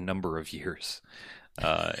are on a number of years.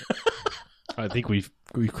 I think we've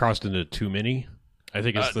crossed into too many. I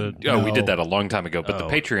think it's we did that a long time ago, but the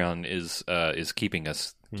Patreon is keeping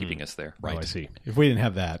us there. Right. Oh, I see. If we didn't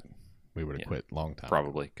have that, we would have quit a long time.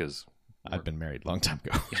 Probably because I've been married a long time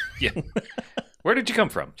ago. Yeah. Where did you come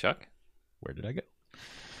from, Chuck? Where did I go?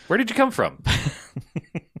 Where did you come from?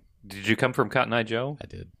 Did you come from Cotton Eye Joe? I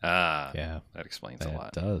did. Yeah. That explains a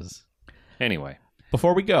lot. It does. Anyway.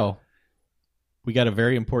 Before we go, we got a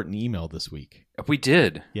very important email this week. We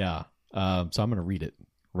did. Yeah. So I'm going to read it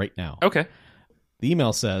right now. Okay. The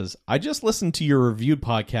email says, I just listened to your reviewed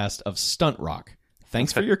podcast of Stunt Rock.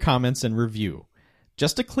 Thanks for your comments and review.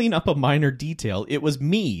 Just to clean up a minor detail, it was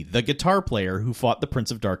me, the guitar player, who fought the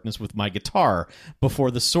Prince of Darkness with my guitar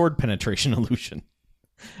before the sword penetration illusion.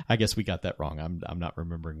 I guess we got that wrong. I'm not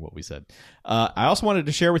remembering what we said. I also wanted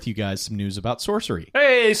to share with you guys some news about Sorcery.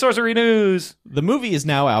 Hey, Sorcery news! The movie is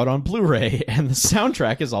now out on Blu-ray, and the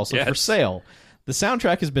soundtrack is also for sale. The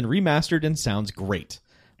soundtrack has been remastered and sounds great.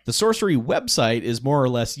 The Sorcery website is more or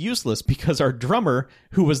less useless because our drummer,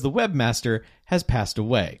 who was the webmaster, has passed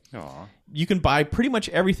away. Aww. You can buy pretty much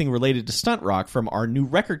everything related to Stunt Rock from our new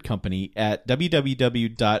record company at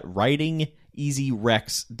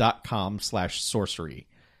www.writingeasyrex.com/sorcery.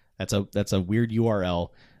 That's a weird URL.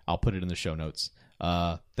 I'll put it in the show notes.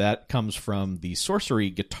 That comes from the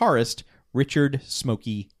Sorcery guitarist, Richard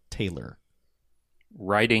Smokey Taylor.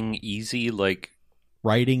 Riding easy, like...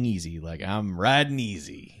 Riding easy, like I'm riding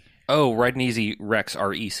easy. Oh, Riding Easy Rex,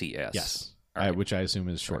 RECS. Yes. Right. Which I assume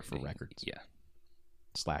is short for records. Yeah.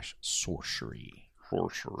 /sorcery.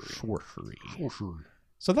 Sorcery.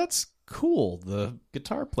 So that's cool. The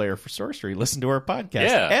guitar player for Sorcery listened to our podcast,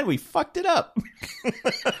 Yeah. and we fucked it up.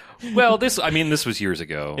 Well, this was years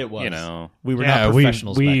ago. It was. You know. We were not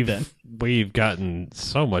professionals back then. We've gotten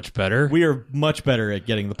so much better. We are much better at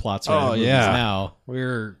getting the plots right in movies now.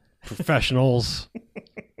 We're professionals.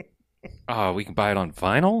 Oh, we can buy it on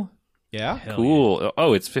vinyl? Yeah? Hell Cool. Yeah.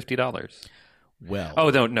 Oh, it's $50. Well.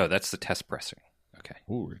 Oh, no, that's the test pressing. Okay.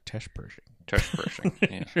 Ooh, test pressing. Test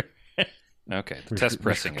pressing. Yeah. Okay, the test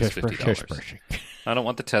pressing is $50. I don't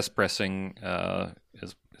want the test pressing as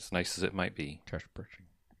nice as it might be. Test pressing.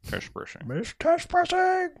 Test pressing. Miss Test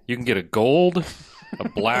Pressing. You can get a gold, a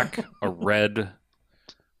black, a red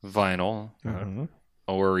vinyl,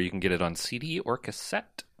 or you can get it on CD or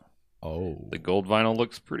cassette. Oh. The gold vinyl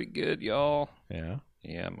looks pretty good, y'all. Yeah?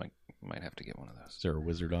 Yeah, might have to get one of those. Is there a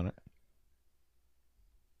wizard on it?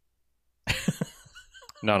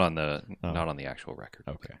 Not on the actual record.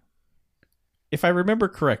 Okay. If I remember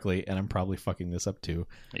correctly, and I'm probably fucking this up too,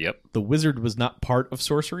 Yep. the wizard was not part of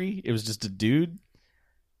Sorcery. It was just a dude.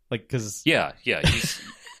 Like, because... Yeah. He's...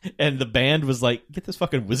 and the band was like, get this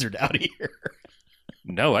fucking wizard out of here.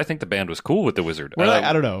 No, I think the band was cool with the wizard. Well,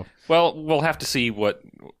 I don't know. Well, we'll have to see what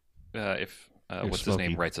if what's his Smokey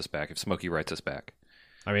name writes us back. If Smokey writes us back.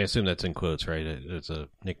 I mean, I assume that's in quotes, right? It's a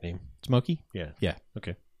nickname. Smokey? Yeah. Yeah.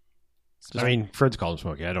 Okay. I mean, Fred's called him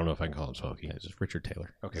Smokey. I don't know if I can call him Smokey. Yeah, it's just Richard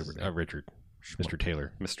Taylor. Okay, Richard. Mr.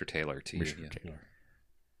 Taylor. Mr. Taylor to you. Mr. Taylor.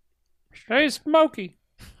 Hey, Smokey.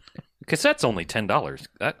 Cassette's only $10.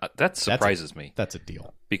 That surprises me That's a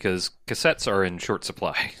deal. because cassettes are in short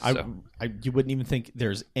supply. So. You wouldn't even think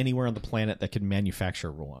there's anywhere on the planet that could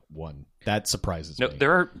manufacture one. That surprises me. No,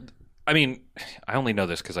 there are. I mean, I only know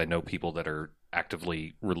this because I know people that are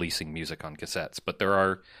actively releasing music on cassettes, but there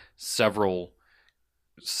are several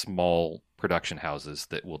small production houses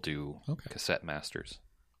that will do cassette masters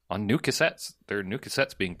on new cassettes. There are new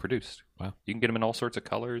cassettes being produced. Wow. You can get them in all sorts of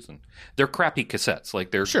colors, and they're crappy cassettes.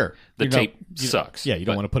 Like they're Sure. the tape sucks. Yeah, you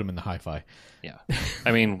don't want to put them in the hi-fi. Yeah.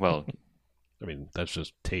 I mean, well, that's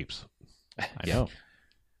just tapes. I know.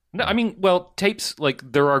 no, I mean, well, tapes,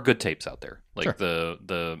 like there are good tapes out there. Like Sure.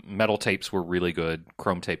 the metal tapes were really good.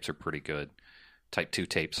 Chrome tapes are pretty good. Type 2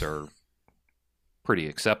 tapes are pretty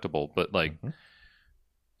acceptable, but like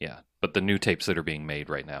yeah, but the new tapes that are being made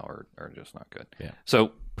right now are just not good. Yeah.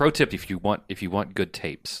 So, pro tip, if you want good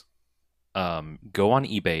tapes, go on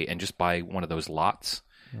eBay and just buy one of those lots,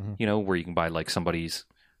 you know, where you can buy like somebody's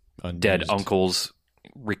dead uncle's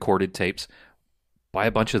recorded tapes. Buy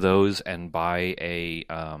a bunch of those and buy a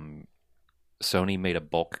Sony made a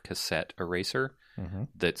bulk cassette eraser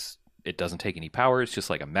it doesn't take any power. It's just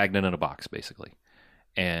like a magnet in a box, basically.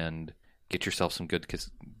 And get yourself some good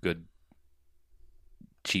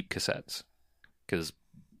cheap cassettes, because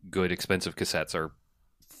good expensive cassettes are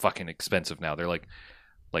fucking expensive now. They're like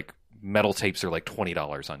metal tapes are like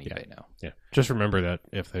 $20 on eBay now. Yeah. Just remember that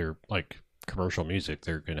if they're like commercial music,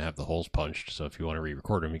 they're going to have the holes punched. So if you want to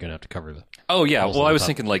re-record them, you're going to have to cover the. Oh yeah. holes Well, on I the was top.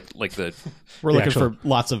 thinking like the We're The looking actual- for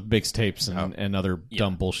lots of mixed tapes and other Yeah.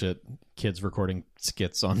 dumb bullshit. Kids recording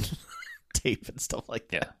skits on tape and stuff like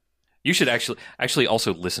that. yeah. You should actually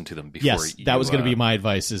also listen to them before. Yes, you, that was going to be my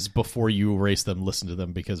advice: is before you erase them, listen to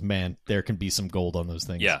them, because man, there can be some gold on those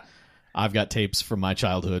things. Yeah. I've got tapes from my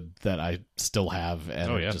childhood that I still have,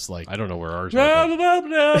 and Oh yeah, just like I don't know where ours are.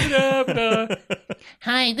 but-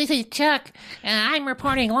 Hi, this is Chuck. I'm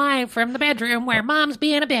reporting live from the bedroom where Mom's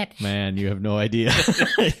being a bitch. man, you have no idea.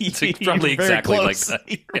 It's probably You're very exactly like close. that.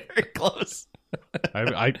 You're very close.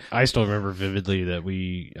 I still remember vividly that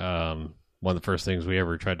we one of the first things we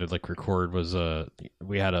ever tried to like record was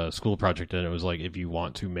we had a school project, and it was like, if you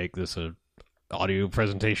want to make this a audio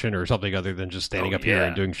presentation or something other than just standing Oh, up here yeah.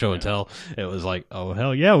 and doing show and tell, it was like, oh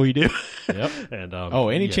hell yeah, we do. Yep. And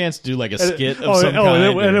Any yeah. chance to do like a And- skit of oh, some oh,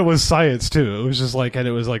 kind? and it or- was science too. It was just like, and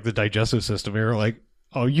it was like the digestive system. We were like,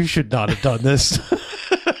 oh, you should not have done this.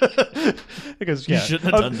 Because You yeah,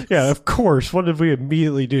 shouldn't have done this. yeah, of course. What did we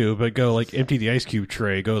immediately do? But go like empty the ice cube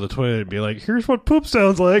tray, go to the toilet, and be like, "Here's what poop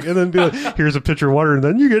sounds like," and then be like, "Here's a pitcher of water," and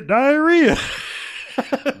then you get diarrhea.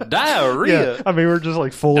 Diarrhea. Yeah, I mean, we're just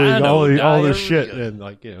like fooling Dino all this diarrhea. shit, and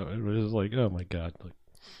like, you know, it was just like, oh my god, like,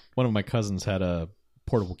 One of my cousins had a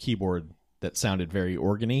portable keyboard that sounded very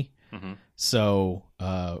organy. Mhm. So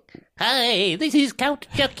Hi, this is Count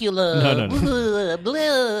Chocula. No. Blah,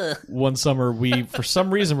 blah. one summer we, for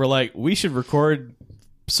some reason, were like, we should record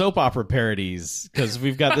soap opera parodies because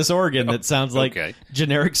we've got this organ that sounds like Okay.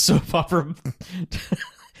 generic soap opera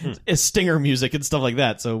stinger music and stuff like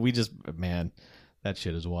that. So we just, man, that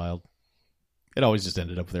shit is wild. It always just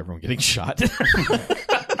ended up with everyone getting shot.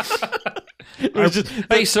 It was just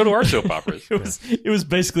Hey, so do our soap operas. it was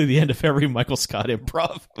basically the end of every Michael Scott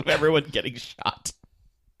improv of everyone getting shot.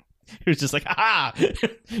 It was just like, ah!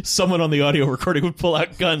 Someone on the audio recording would pull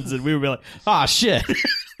out guns, and we would be like, ah, shit!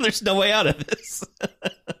 There's no way out of this.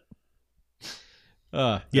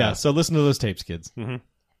 Yeah. So listen to those tapes, kids. Mhm.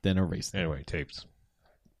 Then erase them. anyway, tapes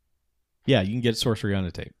Yeah, you can get Sorcery on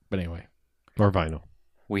a tape. But anyway, or vinyl.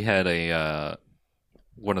 We had a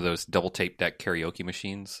one of those double tape deck karaoke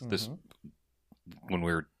machines. This when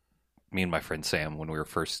me and my friend Sam, when we were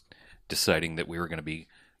first deciding that we were going to be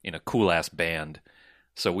in a cool ass band.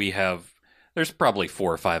 So there's probably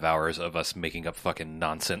 4 or 5 hours of us making up fucking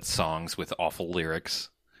nonsense songs with awful lyrics.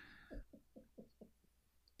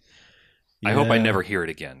 I hope I Yeah. never hear it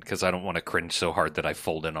again, because I don't want to cringe so hard that I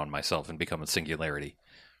fold in on myself and become a singularity.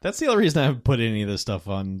 That's the other reason I haven't put any of this stuff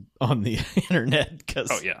on the internet, because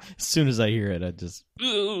Oh yeah. as soon as I hear it, I just...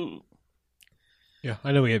 Ugh. Yeah,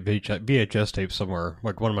 I know we had VHS tapes somewhere.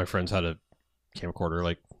 Like one of my friends had a camcorder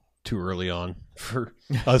like too early on for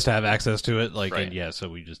us to have access to it. Like, Right. and yeah, so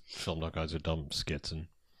we just filmed all kinds of dumb skits and.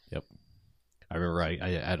 Yep. I remember I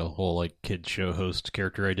had a whole like kid show host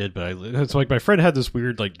character I did, but it's like my friend had this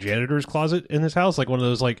weird like janitor's closet in his house, like one of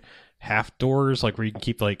those like half doors, like where you can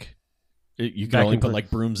keep like. You can only Vacuum put clean- like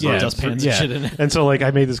brooms Yeah, and dustpans yeah. and shit in it. And so like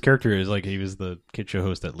I made this character as like he was the kid show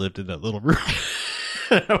host that lived in that little room.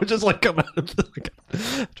 I would just like come out of the,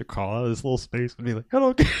 like, to crawl out of this little space and be like,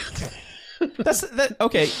 "Hello."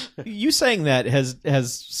 Okay. You saying that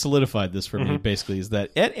has solidified this for me. Basically, is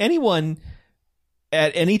that anyone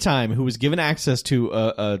at any time who was given access to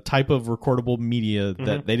a type of recordable media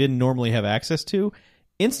that they didn't normally have access to,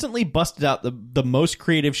 instantly busted out the most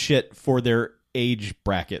creative shit for their age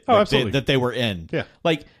bracket Oh, absolutely. that they were in. Yeah.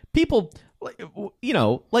 Like people, like, you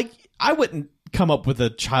know, like I wouldn't come up with a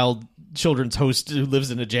children's host who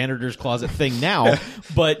lives in a janitor's closet thing now,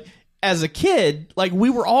 but as a kid, like we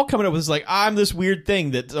were all coming up with this, like, I'm this weird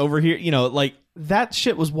thing that's over here, you know, like that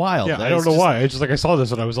shit was wild. Yeah, That I don't is know just- why. I just like I saw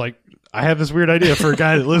this and I was like, I have this weird idea for a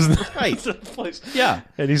guy that lives in Right. this place. Yeah.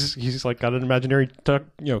 And he's like got an imaginary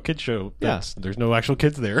kid show. There's no actual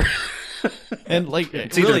kids there. And like,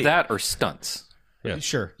 It's really, either that or stunts. Yeah.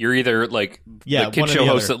 Sure. You're either like Yeah, the kid one or show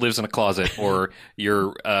the host other. that lives in a closet, or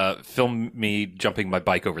you're film me jumping my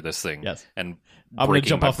bike over this thing. Yes. And I'm going to breaking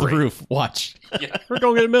jump my off the brain. roof. Watch. We're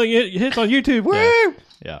gonna get a million hits on YouTube. Woo!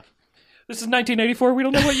 Yeah. This is 1984. We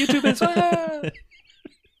don't know what YouTube is. Ah!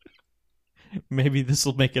 Maybe this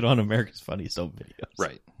will make it on America's Funniest Home Videos.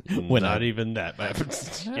 Right. When Not I- even that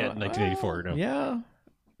happens yet in 1984. No. Yeah.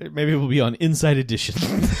 Maybe it will be on Inside Edition.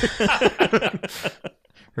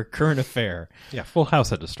 Or Current Affair. Yeah, Full House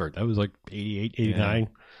had to start. That was like 88, 89,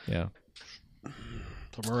 Yeah.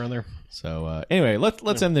 somewhere around there. So anyway,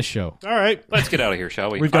 let's end this show. All right. Let's get out of here, shall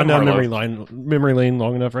we? We've gone I'm down Harlow. memory lane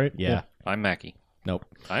long enough, right? Yeah. I'm Mackie. Nope.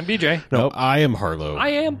 I'm BJ. No, Nope. I am Harlow. I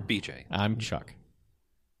am BJ. I'm Chuck.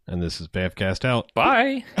 And this is Bavcast out.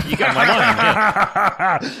 Bye. You got my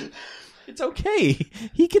line. Yeah. It's okay.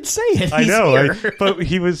 He can say it. I He's know, here. but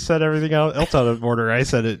he was said everything else out of order. I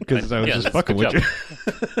said it because I was just fucking with good you.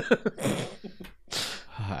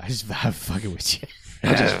 I'm fucking with you.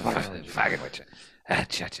 I'm just fucking with you. Ah,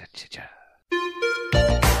 cha cha cha cha.